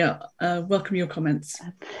Anne-Marie, welcome your comments.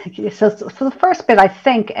 Thank you. So for the first bit, I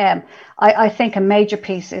think I think a major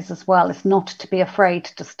piece is not to be afraid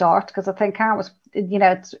to start, because I think Karen was,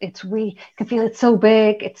 it's we can feel it's so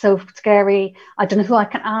big, it's so scary. I don't know who I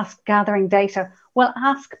can ask gathering data. Well,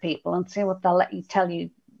 ask people and see what they'll tell you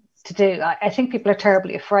to do. I think people are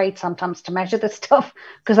terribly afraid sometimes to measure this stuff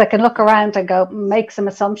because they can look around and go make some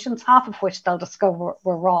assumptions, half of which they'll discover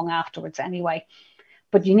were wrong afterwards anyway.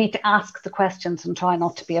 But you need to ask the questions and try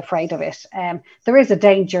not to be afraid of it. There is a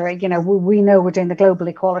danger, we know we're doing the global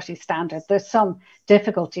equality standard. There's some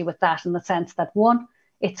difficulty with that in the sense that, one,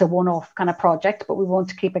 it's a one-off kind of project, but we want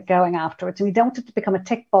to keep it going afterwards. And we don't want it to become a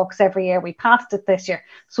tick box every year. We passed it this year,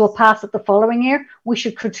 so we'll pass it the following year. We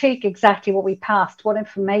should critique exactly what we passed, what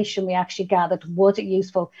information we actually gathered. Was it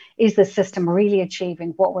useful? Is the system really achieving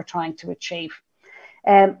what we're trying to achieve?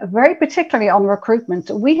 Very particularly on recruitment,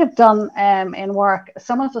 we have done in work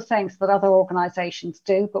some of the things that other organisations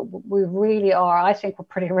do, but we really are, I think we're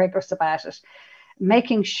pretty rigorous about it,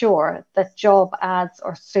 making sure that job ads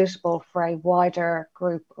are suitable for a wider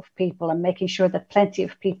group of people and making sure that plenty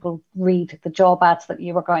of people read the job ads that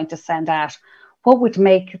you are going to send out. What would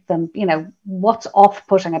make them, what's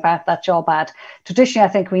off-putting about that job ad? Traditionally,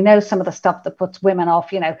 I think we know some of the stuff that puts women off.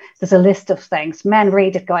 There's a list of things. Men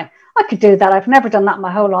read it going, I could do that. I've never done that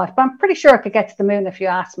my whole life, but I'm pretty sure I could get to the moon if you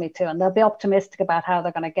asked me to. And they'll be optimistic about how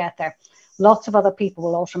they're going to get there. Lots of other people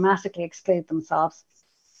will automatically exclude themselves.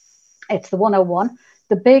 It's the 101,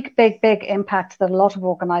 the big impact that a lot of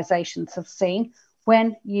organizations have seen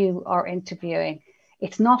when you are interviewing.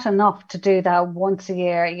 It's not enough to do that once a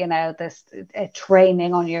year, this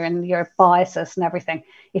training on your biases and everything.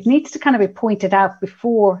 It needs to kind of be pointed out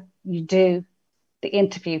before you do the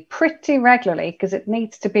interview pretty regularly, because it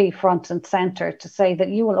needs to be front and center to say that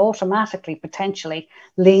you will automatically potentially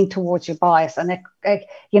lean towards your bias. And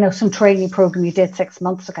some training program you did 6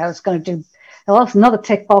 months ago is going to do, well, it's another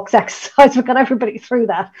tick box exercise. We've got everybody through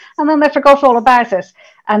that. And then they forgot all about it.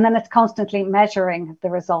 And then it's constantly measuring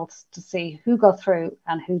the results to see who got through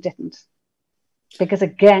and who didn't. Because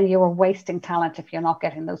again, you are wasting talent if you're not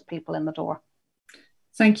getting those people in the door.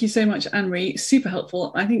 Thank you so much, Anne-Marie. Super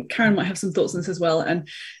helpful. I think Karen might have some thoughts on this as well. And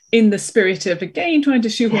in the spirit of, again, trying to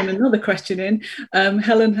shoehorn another question in,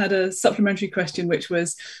 Helen had a supplementary question, which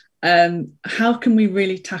was, how can we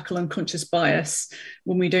really tackle unconscious bias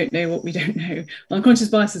when we don't know what we don't know? Unconscious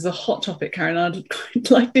bias is a hot topic, Karen. I'd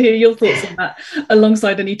like to hear your thoughts on that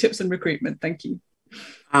alongside any tips on recruitment. Thank you.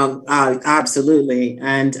 Absolutely.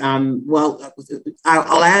 And well,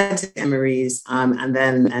 I'll add to Anne-Marie's and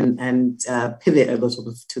then pivot a little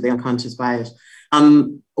bit to the unconscious bias.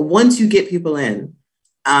 Once you get people in,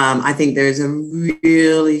 I think there's a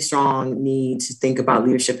really strong need to think about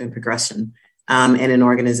leadership and progression in an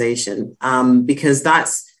organization, because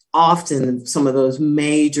that's often some of those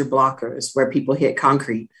major blockers where people hit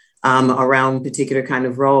concrete around particular kind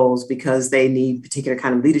of roles because they need particular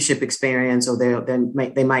kind of leadership experience, or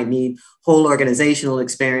they might need whole organizational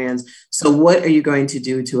experience. So what are you going to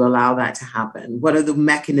do to allow that to happen? What are the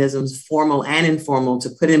mechanisms, formal and informal,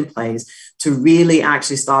 to put in place to really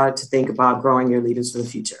actually start to think about growing your leaders for the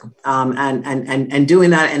future, and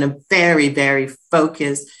doing that in a very, very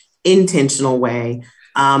focused, intentional way,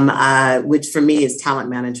 which for me is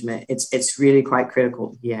talent management. It's really quite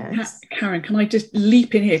critical. Yes. Karen, can I just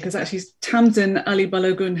leap in here? Because actually Tamsin Ali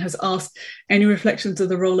Balogun has asked any reflections of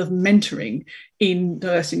the role of mentoring in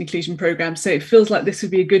diversity and inclusion programs. So it feels like this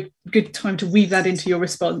would be a good time to weave that into your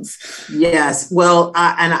response. Yes. Well,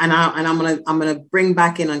 I'm gonna bring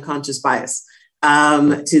back in unconscious bias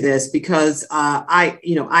to this, because I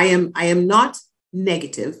am not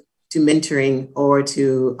negative to mentoring or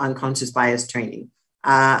to unconscious bias training.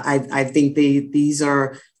 I think these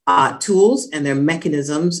are tools and they're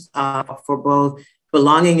mechanisms for both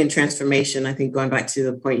belonging and transformation. I think going back to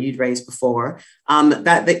the point you'd raised before,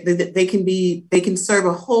 that they can serve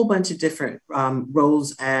a whole bunch of different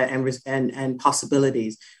roles and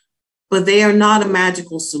possibilities, but they are not a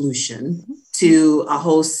magical solution to a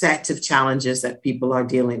whole set of challenges that people are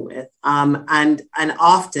dealing with, and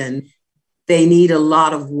often they need a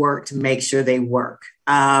lot of work to make sure they work.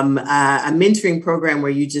 A mentoring program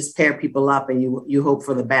where you just pair people up and you hope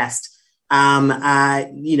for the best, can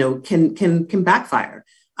backfire.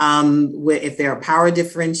 if there are power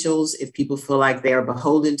differentials, if people feel like they are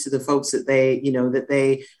beholden to the folks that they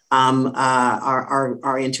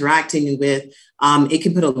are interacting with. It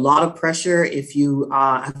can put a lot of pressure if you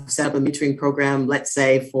have set up a mentoring program, let's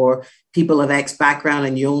say for people of X background,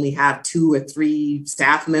 and you only have 2 or 3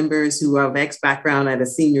 staff members who are of X background at a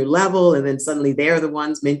senior level, and then suddenly they're the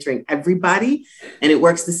ones mentoring everybody. And it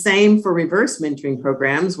works the same for reverse mentoring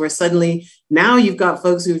programs, where suddenly now you've got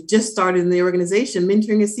folks who've just started in the organization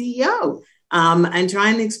mentoring a CEO. And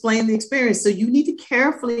trying to explain the experience. So you need to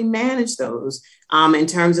carefully manage those in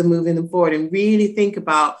terms of moving them forward, and really think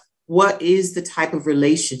about what is the type of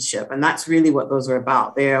relationship. And that's really what those are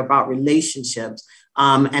about. They're about relationships,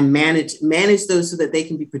 and manage those so that they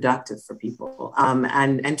can be productive for people,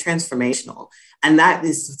 and transformational. And that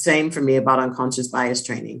is the same for me about unconscious bias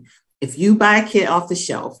training. If you buy a kit off the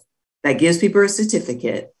shelf that gives people a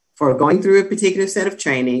certificate for going through a particular set of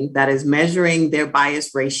training that is measuring their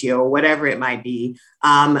bias ratio, or whatever it might be,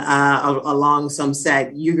 along some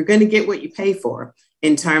set, you're going to get what you pay for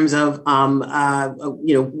in terms of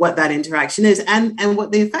what that interaction is, and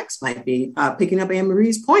what the effects might be. Picking up Anne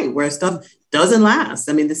Marie's point, where stuff doesn't last.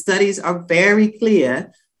 I mean, the studies are very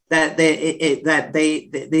clear that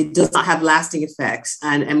they does not have lasting effects,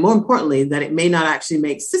 and more importantly, that it may not actually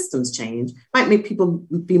make systems change. It might make people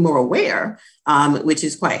be more aware, which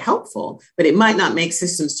is quite helpful, but it might not make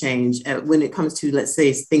systems change when it comes to, let's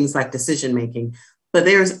say, things like decision making. But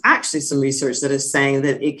there's actually some research that is saying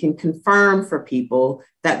that it can confirm for people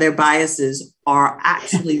that their biases are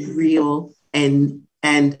actually real and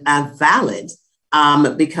valid.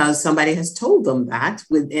 Because somebody has told them that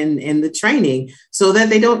in the training, so that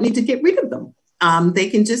they don't need to get rid of them. They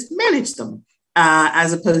can just manage them,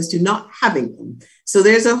 as opposed to not having them. So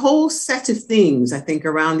there's a whole set of things, I think,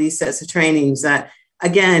 around these sets of trainings that,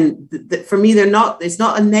 again, for me, it's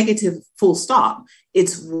not a negative full stop.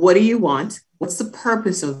 It's, what do you want? What's the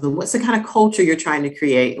purpose of them? What's the kind of culture you're trying to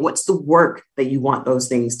create? What's the work that you want those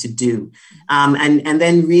things to do? And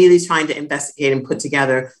then really trying to investigate and put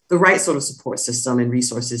together the right sort of support system and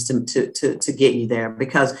resources to get you there,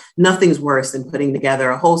 because nothing's worse than putting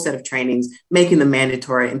together a whole set of trainings, making them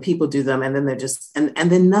mandatory, and people do them, and then they're just, and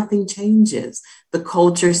then nothing changes. The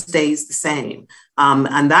culture stays the same.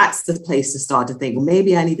 And that's the place to start to think, well,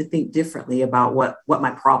 maybe I need to think differently about what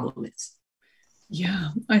my problem is. Yeah,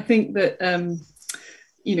 I think that,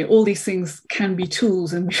 all these things can be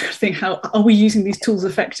tools, and we should think, how are we using these tools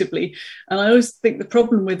effectively? And I always think the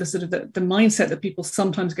problem with the sort of the mindset that people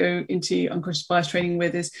sometimes go into unconscious bias training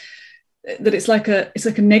with is that it's like a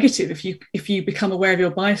negative if you become aware of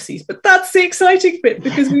your biases. But that's the exciting bit,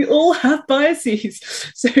 because we all have biases.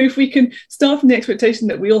 So if we can start from the expectation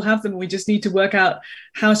that we all have them, we just need to work out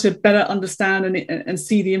how to better understand and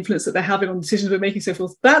see the influence that they're having on decisions we're making, so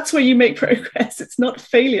forth. That's where you make progress. It's not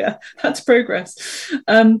failure, that's progress.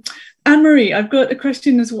 Anne-Marie, I've got a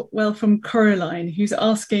question as well from Coraline, who's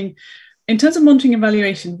asking, in terms of monitoring and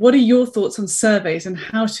evaluation, what are your thoughts on surveys and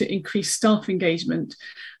how to increase staff engagement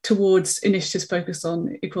towards initiatives focused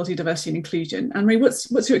on equality, diversity and inclusion? Anne-Marie,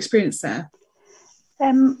 what's your experience there?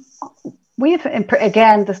 We've,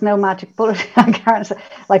 again, there's no magic bullet.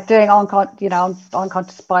 Like doing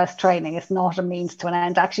unconscious bias training is not a means to an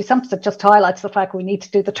end. Actually, something that just highlights the fact we need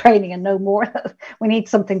to do the training and no more. We need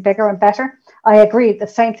something bigger and better. I agree. The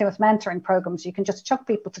same thing with mentoring programs. You can just chuck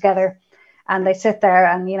people together and they sit there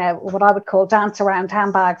and, what I would call dance around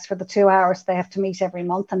handbags for the 2 hours they have to meet every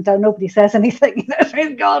month, and nobody says anything,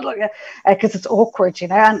 God, because it's awkward,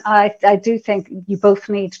 And I do think you both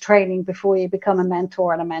need training before you become a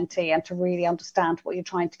mentor and a mentee, and to really understand what you're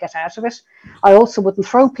trying to get out of it. I also wouldn't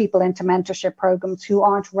throw people into mentorship programs who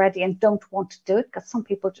aren't ready and don't want to do it, because some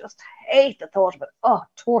people just hate the thought of it. Oh,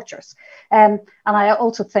 tortures. And I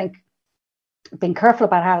also think being careful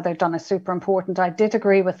about how they're done is super important. I did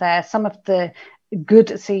agree with some of the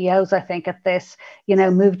good CEOs, I think, at this,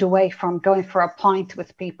 moved away from going for a pint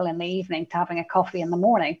with people in the evening to having a coffee in the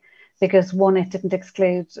morning, because one, it didn't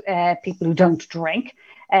exclude people who don't drink.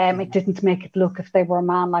 It didn't make it look, if they were a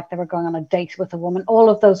man, like they were going on a date with a woman. All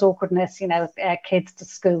of those awkwardness, kids to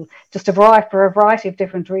school, just for a variety of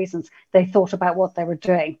different reasons, they thought about what they were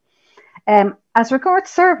doing. As regards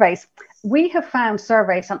surveys, we have found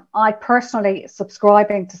surveys, and I personally,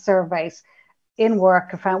 subscribing to surveys in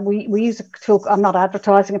work, have found we use a tool. I'm not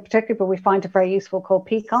advertising in particular, but we find it very useful, called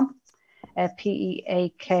Peakon,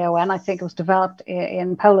 Peakon. I think it was developed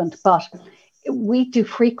in Poland, but we do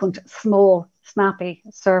frequent, small, snappy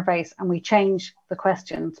surveys, and we change the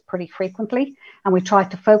questions pretty frequently, and we try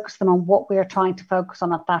to focus them on what we are trying to focus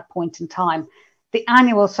on at that point in time. The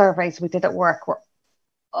annual surveys we did at work were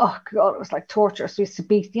oh God, it was like torture. So we used to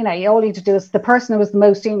beat, you know, all you had to do is the person who was the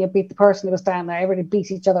most senior beat the person who was down there. Everybody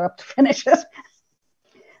beat each other up to finish it.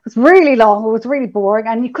 It was really long. It was really boring,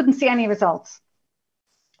 and you couldn't see any results.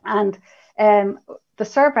 And the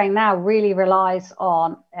survey now really relies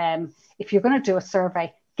on, if you're going to do a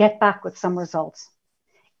survey, get back with some results.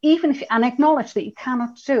 Even if, and acknowledge that you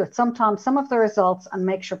cannot do it. Sometimes some of the results, and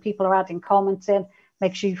make sure people are adding comments in,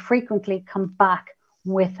 make sure you frequently come back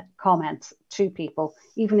with comments to people,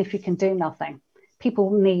 even if you can do nothing. People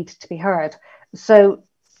need to be heard. So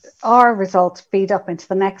our results feed up into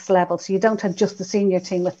the next level. So you don't have just the senior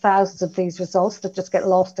team with thousands of these results that just get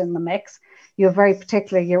lost in the mix. You have very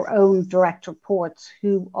particularly your own direct reports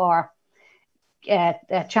who are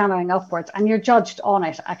channeling upwards, and you're judged on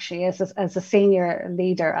it actually as a senior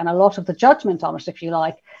leader, and a lot of the judgment on it, if you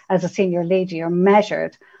like, as a senior leader, you're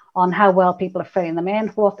measured on how well people are filling them in,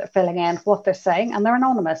 what they're filling in, what they're saying, and they're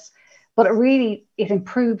anonymous. But it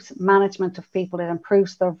improves management of people. It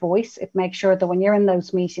improves their voice. It makes sure that when you're in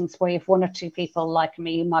those meetings where you have one or two people like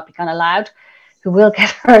me who might be kind of loud, who will get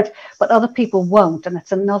heard, but other people won't. And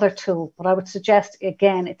it's another tool. But I would suggest,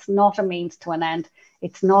 again, it's not a means to an end.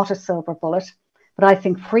 It's not a silver bullet. But I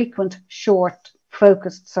think frequent, short,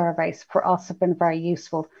 focused surveys for us have been very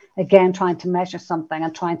useful. Again, trying to measure something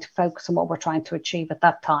and trying to focus on what we're trying to achieve at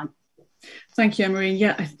that time. Thank you, Anne-Marie.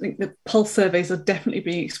 Yeah, I think the pulse surveys are definitely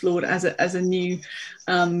being explored as a new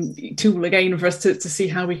tool again for us to see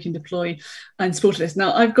how we can deploy and support this.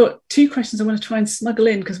 Now, I've got two questions I want to try and smuggle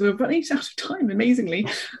in because we're running out of time, amazingly.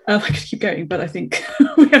 I could keep going, but I think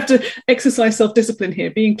we have to exercise self-discipline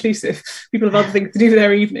here, be inclusive. People have other things to do with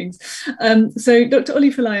their evenings. So Dr.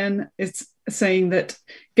 Ollie Falayan is saying that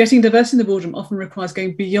getting diversity in the boardroom often requires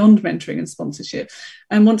going beyond mentoring and sponsorship,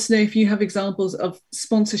 and wants to know if you have examples of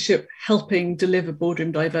sponsorship helping deliver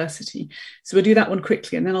boardroom diversity. So we'll do that one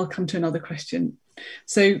quickly, and then I'll come to another question.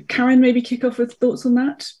 So Karen, maybe kick off with thoughts on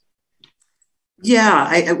that.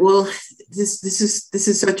 Yeah, well, this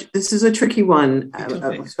is a tricky one,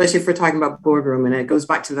 especially if we're talking about boardroom, and it goes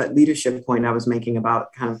back to that leadership point I was making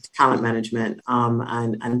about kind of talent management,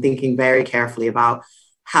 and thinking very carefully about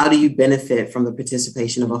how do you benefit from the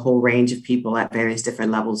participation of a whole range of people at various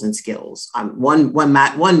different levels and skills.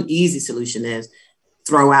 One easy solution is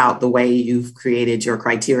throw out the way you've created your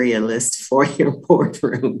criteria list for your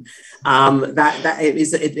boardroom.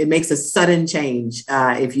 It makes a sudden change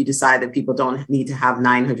if you decide that people don't need to have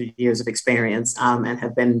 900 years of experience and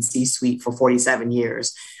have been in C-suite for 47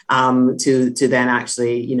 years to then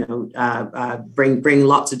actually bring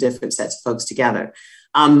lots of different sets of folks together.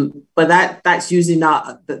 But that's usually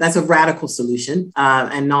that's a radical solution,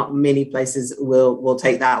 and not many places will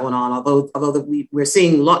take that one on. Although we're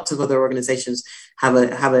seeing lots of other organizations have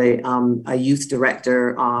a youth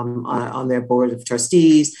director on their board of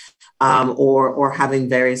trustees, or having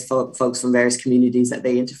various folks from various communities that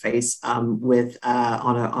they interface with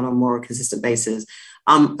on a more consistent basis.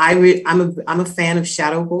 I'm a fan of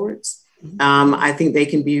shadow boards. I think they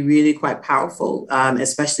can be really quite powerful,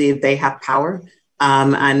 especially if they have power.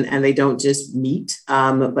 And they don't just meet,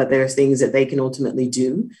 but there's things that they can ultimately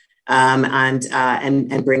do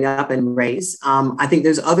and bring up and raise. I think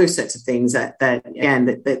there's other sets of things that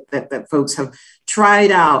folks have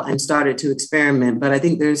tried out and started to experiment. But I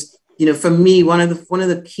think there's, for me, one of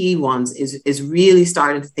the key ones is really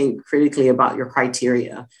starting to think critically about your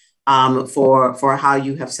criteria for how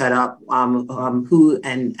you have set up who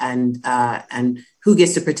and who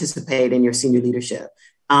gets to participate in your senior leadership.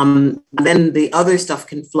 Then the other stuff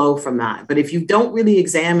can flow from that. But if you don't really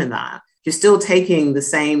examine that, you're still taking the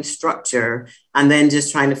same structure and then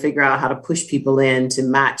just trying to figure out how to push people in to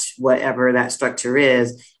match whatever that structure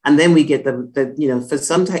is. And then we get in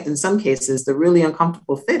some cases, the really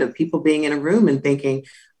uncomfortable fit of people being in a room and thinking,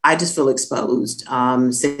 I just feel exposed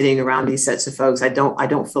sitting around these sets of folks. I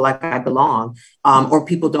don't feel like I belong, or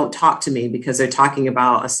people don't talk to me because they're talking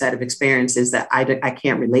about a set of experiences that I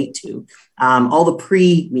can't relate to. All the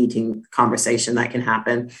pre-meeting conversation that can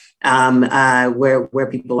happen, where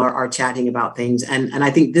people are chatting about things, and I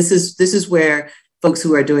think this is where folks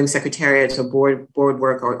who are doing secretariat or board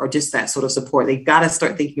work or just that sort of support, they've got to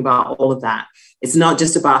start thinking about all of that. It's not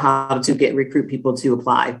just about how to recruit people to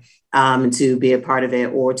apply to be a part of it,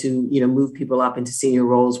 or to move people up into senior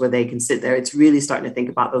roles where they can sit there. It's really starting to think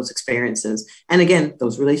about those experiences and, again,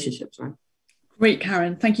 those relationships, right? Great,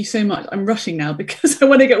 Karen. Thank you so much. I'm rushing now because I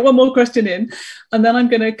want to get one more question in, and then I'm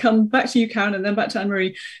going to come back to you, Karen, and then back to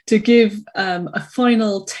Anne-Marie to give a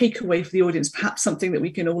final takeaway for the audience, perhaps something that we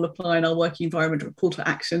can all apply in our working environment or a call to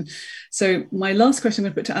action. So my last question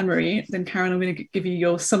I'm going to put to Anne-Marie, then Karen, I'm going to give you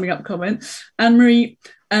your summing up comment. Anne-Marie,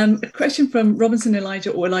 a question from Robinson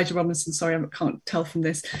Elijah, or Elijah Robinson, sorry, I can't tell from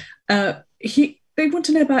this. They want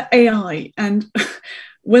to know about AI and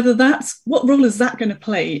whether what role is that going to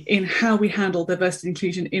play in how we handle diversity and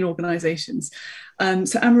inclusion in organisations?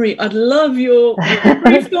 So Anne-Marie, I'd love your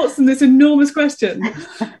brief thoughts on this enormous question.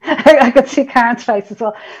 I could see Karen's face as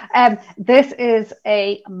well. This is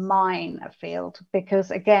a minefield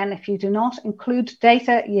because, again, if you do not include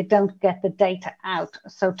data, you don't get the data out.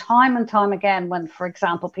 So time and time again, when, for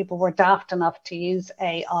example, people were daft enough to use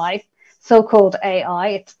AI, so-called AI,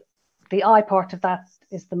 it's the I part of that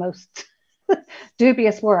is the most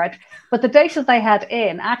dubious word, but the data they had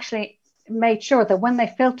in actually made sure that when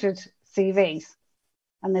they filtered CVs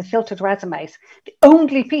and they filtered resumes, the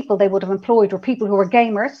only people they would have employed were people who were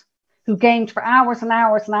gamers, who gamed for hours and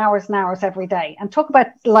hours and hours and hours every day. And talk about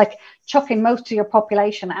like chucking most of your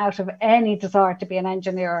population out of any desire to be an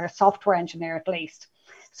engineer or a software engineer at least.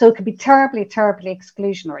 So it could be terribly, terribly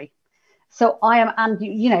exclusionary. So I am, and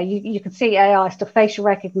you can see AI stuff, facial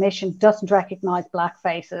recognition doesn't recognize black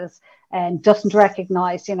faces and doesn't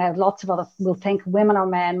recognize, lots of other, will think women are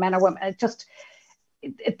men, men are women.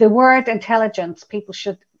 The word intelligence, people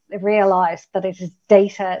should realize that it is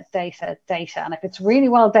data, data, data. And if it's really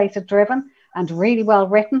well data driven and really well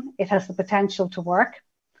written, it has the potential to work.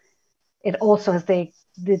 It also has the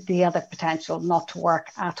other potential not to work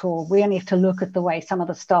at all. We need to look at the way some of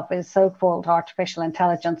the stuff is so-called artificial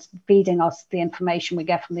intelligence feeding us the information we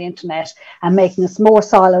get from the internet and making us more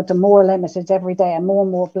siloed and more limited every day and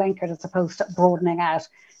more blinkered, as opposed to broadening out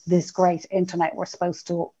this great internet we're supposed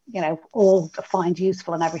to, all find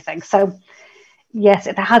useful and everything. So yes,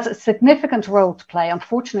 it has a significant role to play.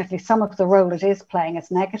 Unfortunately, some of the role it is playing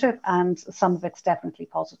is negative and some of it's definitely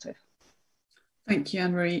positive. Thank you,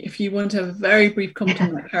 Anne-Marie. If you want to have a very brief comment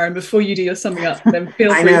on that, Karen, before you do your summing up, then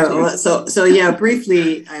feel free to. So yeah,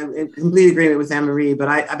 briefly, I'm in complete agreement with Anne-Marie, but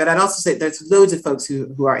I'd also say there's loads of folks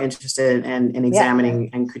who are interested in examining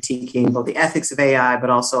and critiquing both the ethics of AI, but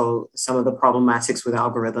also some of the problematics with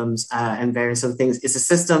algorithms and various other things. It's a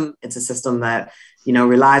system that,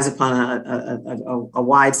 relies upon a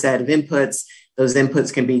wide set of inputs. Those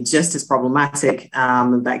inputs can be just as problematic,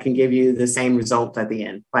 that can give you the same result at the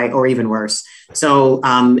end, right? Or even worse. So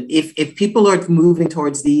if people are moving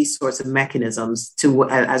towards these sorts of mechanisms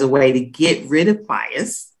as a way to get rid of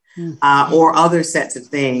bias or other sets of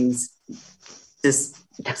things, just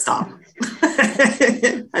stop.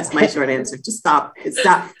 That's my short answer. Just stop.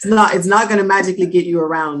 It's not going to magically get you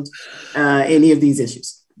around any of these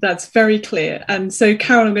issues. That's very clear. And so,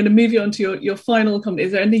 Karen, I'm going to move you on to your final comment.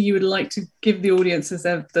 Is there anything you would like to give the audience as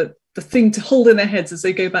the thing to hold in their heads as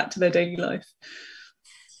they go back to their daily life?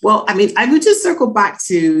 Well, I mean, I would just circle back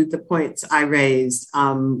to the points I raised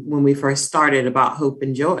when we first started about hope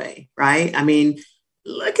and joy, right? I mean,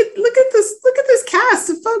 look at this cast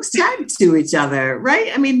of folks chatting to each other,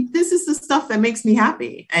 right? I mean, this is the stuff that makes me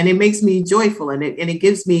happy and it makes me joyful and it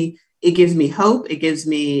gives me hope. It gives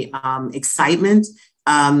me excitement.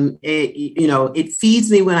 It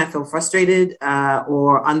feeds me when I feel frustrated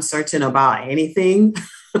or uncertain about anything,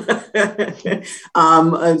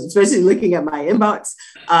 especially looking at my inbox.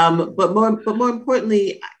 But more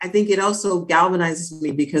importantly, I think it also galvanizes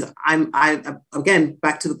me because I again,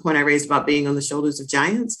 back to the point I raised about being on the shoulders of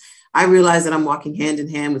giants. I realize that I'm walking hand in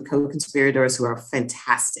hand with co-conspirators who are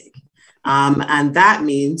fantastic. And that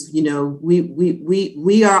means,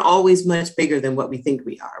 we are always much bigger than what we think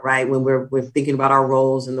we are, right? When we're thinking about our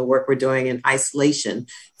roles and the work we're doing in isolation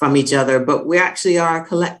from each other, but we actually are a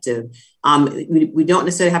collective. We don't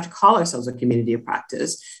necessarily have to call ourselves a community of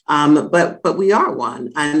practice, but we are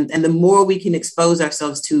one. And the more we can expose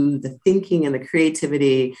ourselves to the thinking and the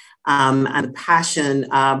creativity and the passion,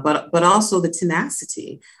 but also the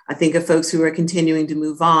tenacity, I think, of folks who are continuing to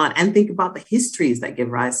move on and think about the histories that give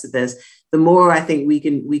rise to this, the more I think we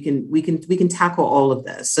can tackle all of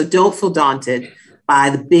this. So don't feel daunted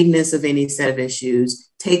by the bigness of any set of issues.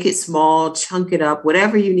 Take it small, chunk it up,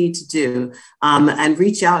 whatever you need to do, and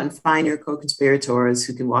reach out and find your co-conspirators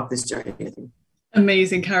who can walk this journey with you.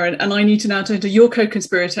 Amazing, Karen. And I need to now turn to your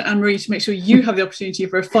co-conspirator, Anne-Marie, to make sure you have the opportunity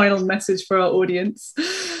for a final message for our audience.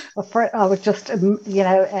 Well, I would just,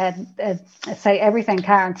 say everything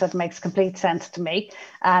Karen said makes complete sense to me.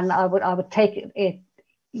 And I would take it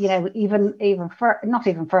not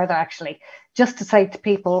even further, actually, just to say to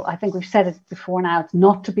people, I think we've said it before now, it's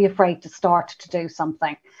not to be afraid to start to do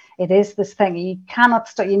something. it is this thing. You cannot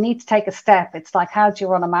start, you need to take a step. It's like, how do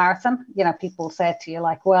you run a marathon? You know, people say to you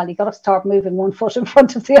like, well, you got to start moving one foot in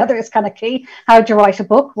front of the other is kind of key. How do you write a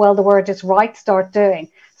book? Well, the word is write, start doing.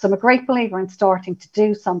 So I'm a great believer in starting to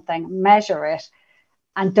do something, measure it,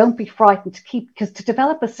 and don't be frightened to keep, because to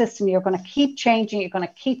develop a system, you're going to keep changing, you're going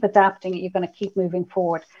to keep adapting, you're going to keep moving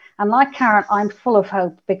forward. And like Karen, I'm full of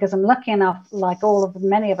hope because I'm lucky enough, like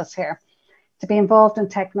many of us here, to be involved in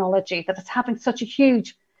technology that is having such a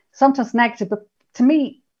huge, sometimes negative, but to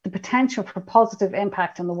me, the potential for positive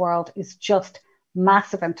impact in the world is just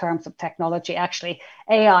massive in terms of technology. Actually,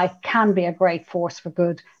 AI can be a great force for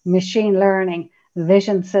good. Machine learning,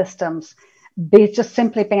 vision systems, be just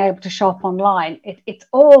simply being able to shop online. It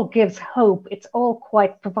all gives hope. It's all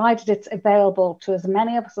quite, provided it's available to as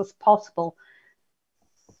many of us as possible.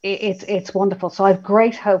 It's wonderful. So I have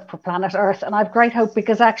great hope for planet Earth, and I have great hope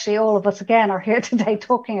because actually all of us again are here today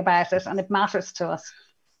talking about it, and it matters to us.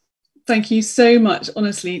 Thank you so much,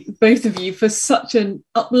 honestly, both of you, for such an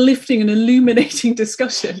uplifting and illuminating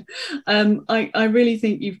discussion. I really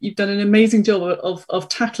think you've done an amazing job of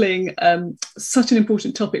tackling such an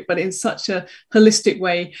important topic, but in such a holistic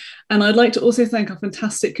way. And I'd like to also thank our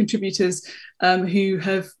fantastic contributors who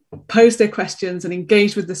have posed their questions and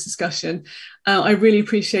engaged with this discussion. I really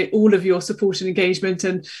appreciate all of your support and engagement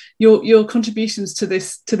and your contributions to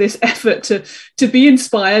this effort to be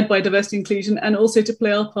inspired by diversity and inclusion, and also to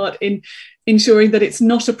play our part in ensuring that it's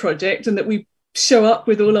not a project and that we show up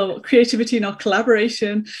with all our creativity and our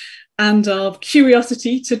collaboration and our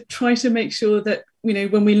curiosity to try to make sure that, you know,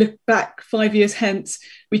 when we look back 5 years hence,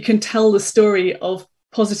 we can tell the story of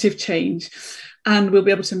positive change. And we'll be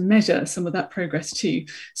able to measure some of that progress too.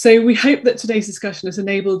 So we hope that today's discussion has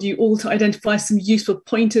enabled you all to identify some useful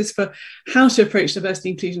pointers for how to approach diversity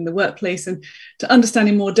and inclusion in the workplace, and to understand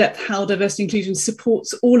in more depth how diversity and inclusion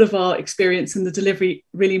supports all of our experience and the delivery,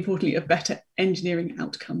 really importantly, of better engineering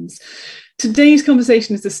outcomes. Today's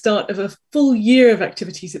conversation is the start of a full year of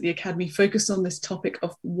activities at the Academy focused on this topic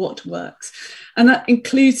of what works. And that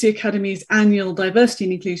includes the Academy's annual Diversity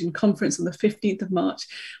and Inclusion Conference on the 15th of March,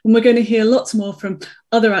 when we're going to hear lots more from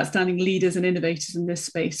other outstanding leaders and innovators in this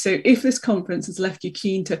space. So if this conference has left you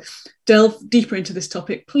keen to delve deeper into this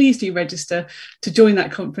topic, please do register to join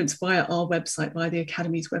that conference via our website, via the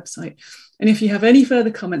Academy's website. And if you have any further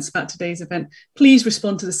comments about today's event, please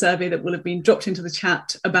respond to the survey that will have been dropped into the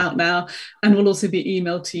chat about now, and will also be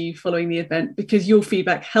emailed to you following the event, because your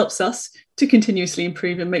feedback helps us to continuously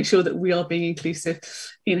improve and make sure that we are being inclusive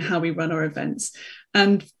in how we run our events.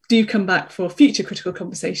 And do come back for future critical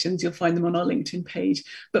conversations. You'll find them on our LinkedIn page.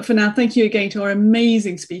 But for now, thank you again to our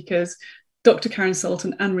amazing speakers, Dr. Karen Salt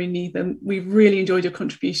and Anne-Marie Neatham. We've really enjoyed your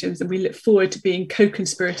contributions, and we look forward to being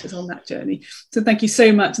co-conspirators on that journey. So thank you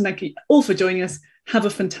so much, and thank you all for joining us. Have a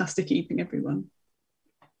fantastic evening, everyone.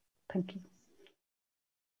 Thank you.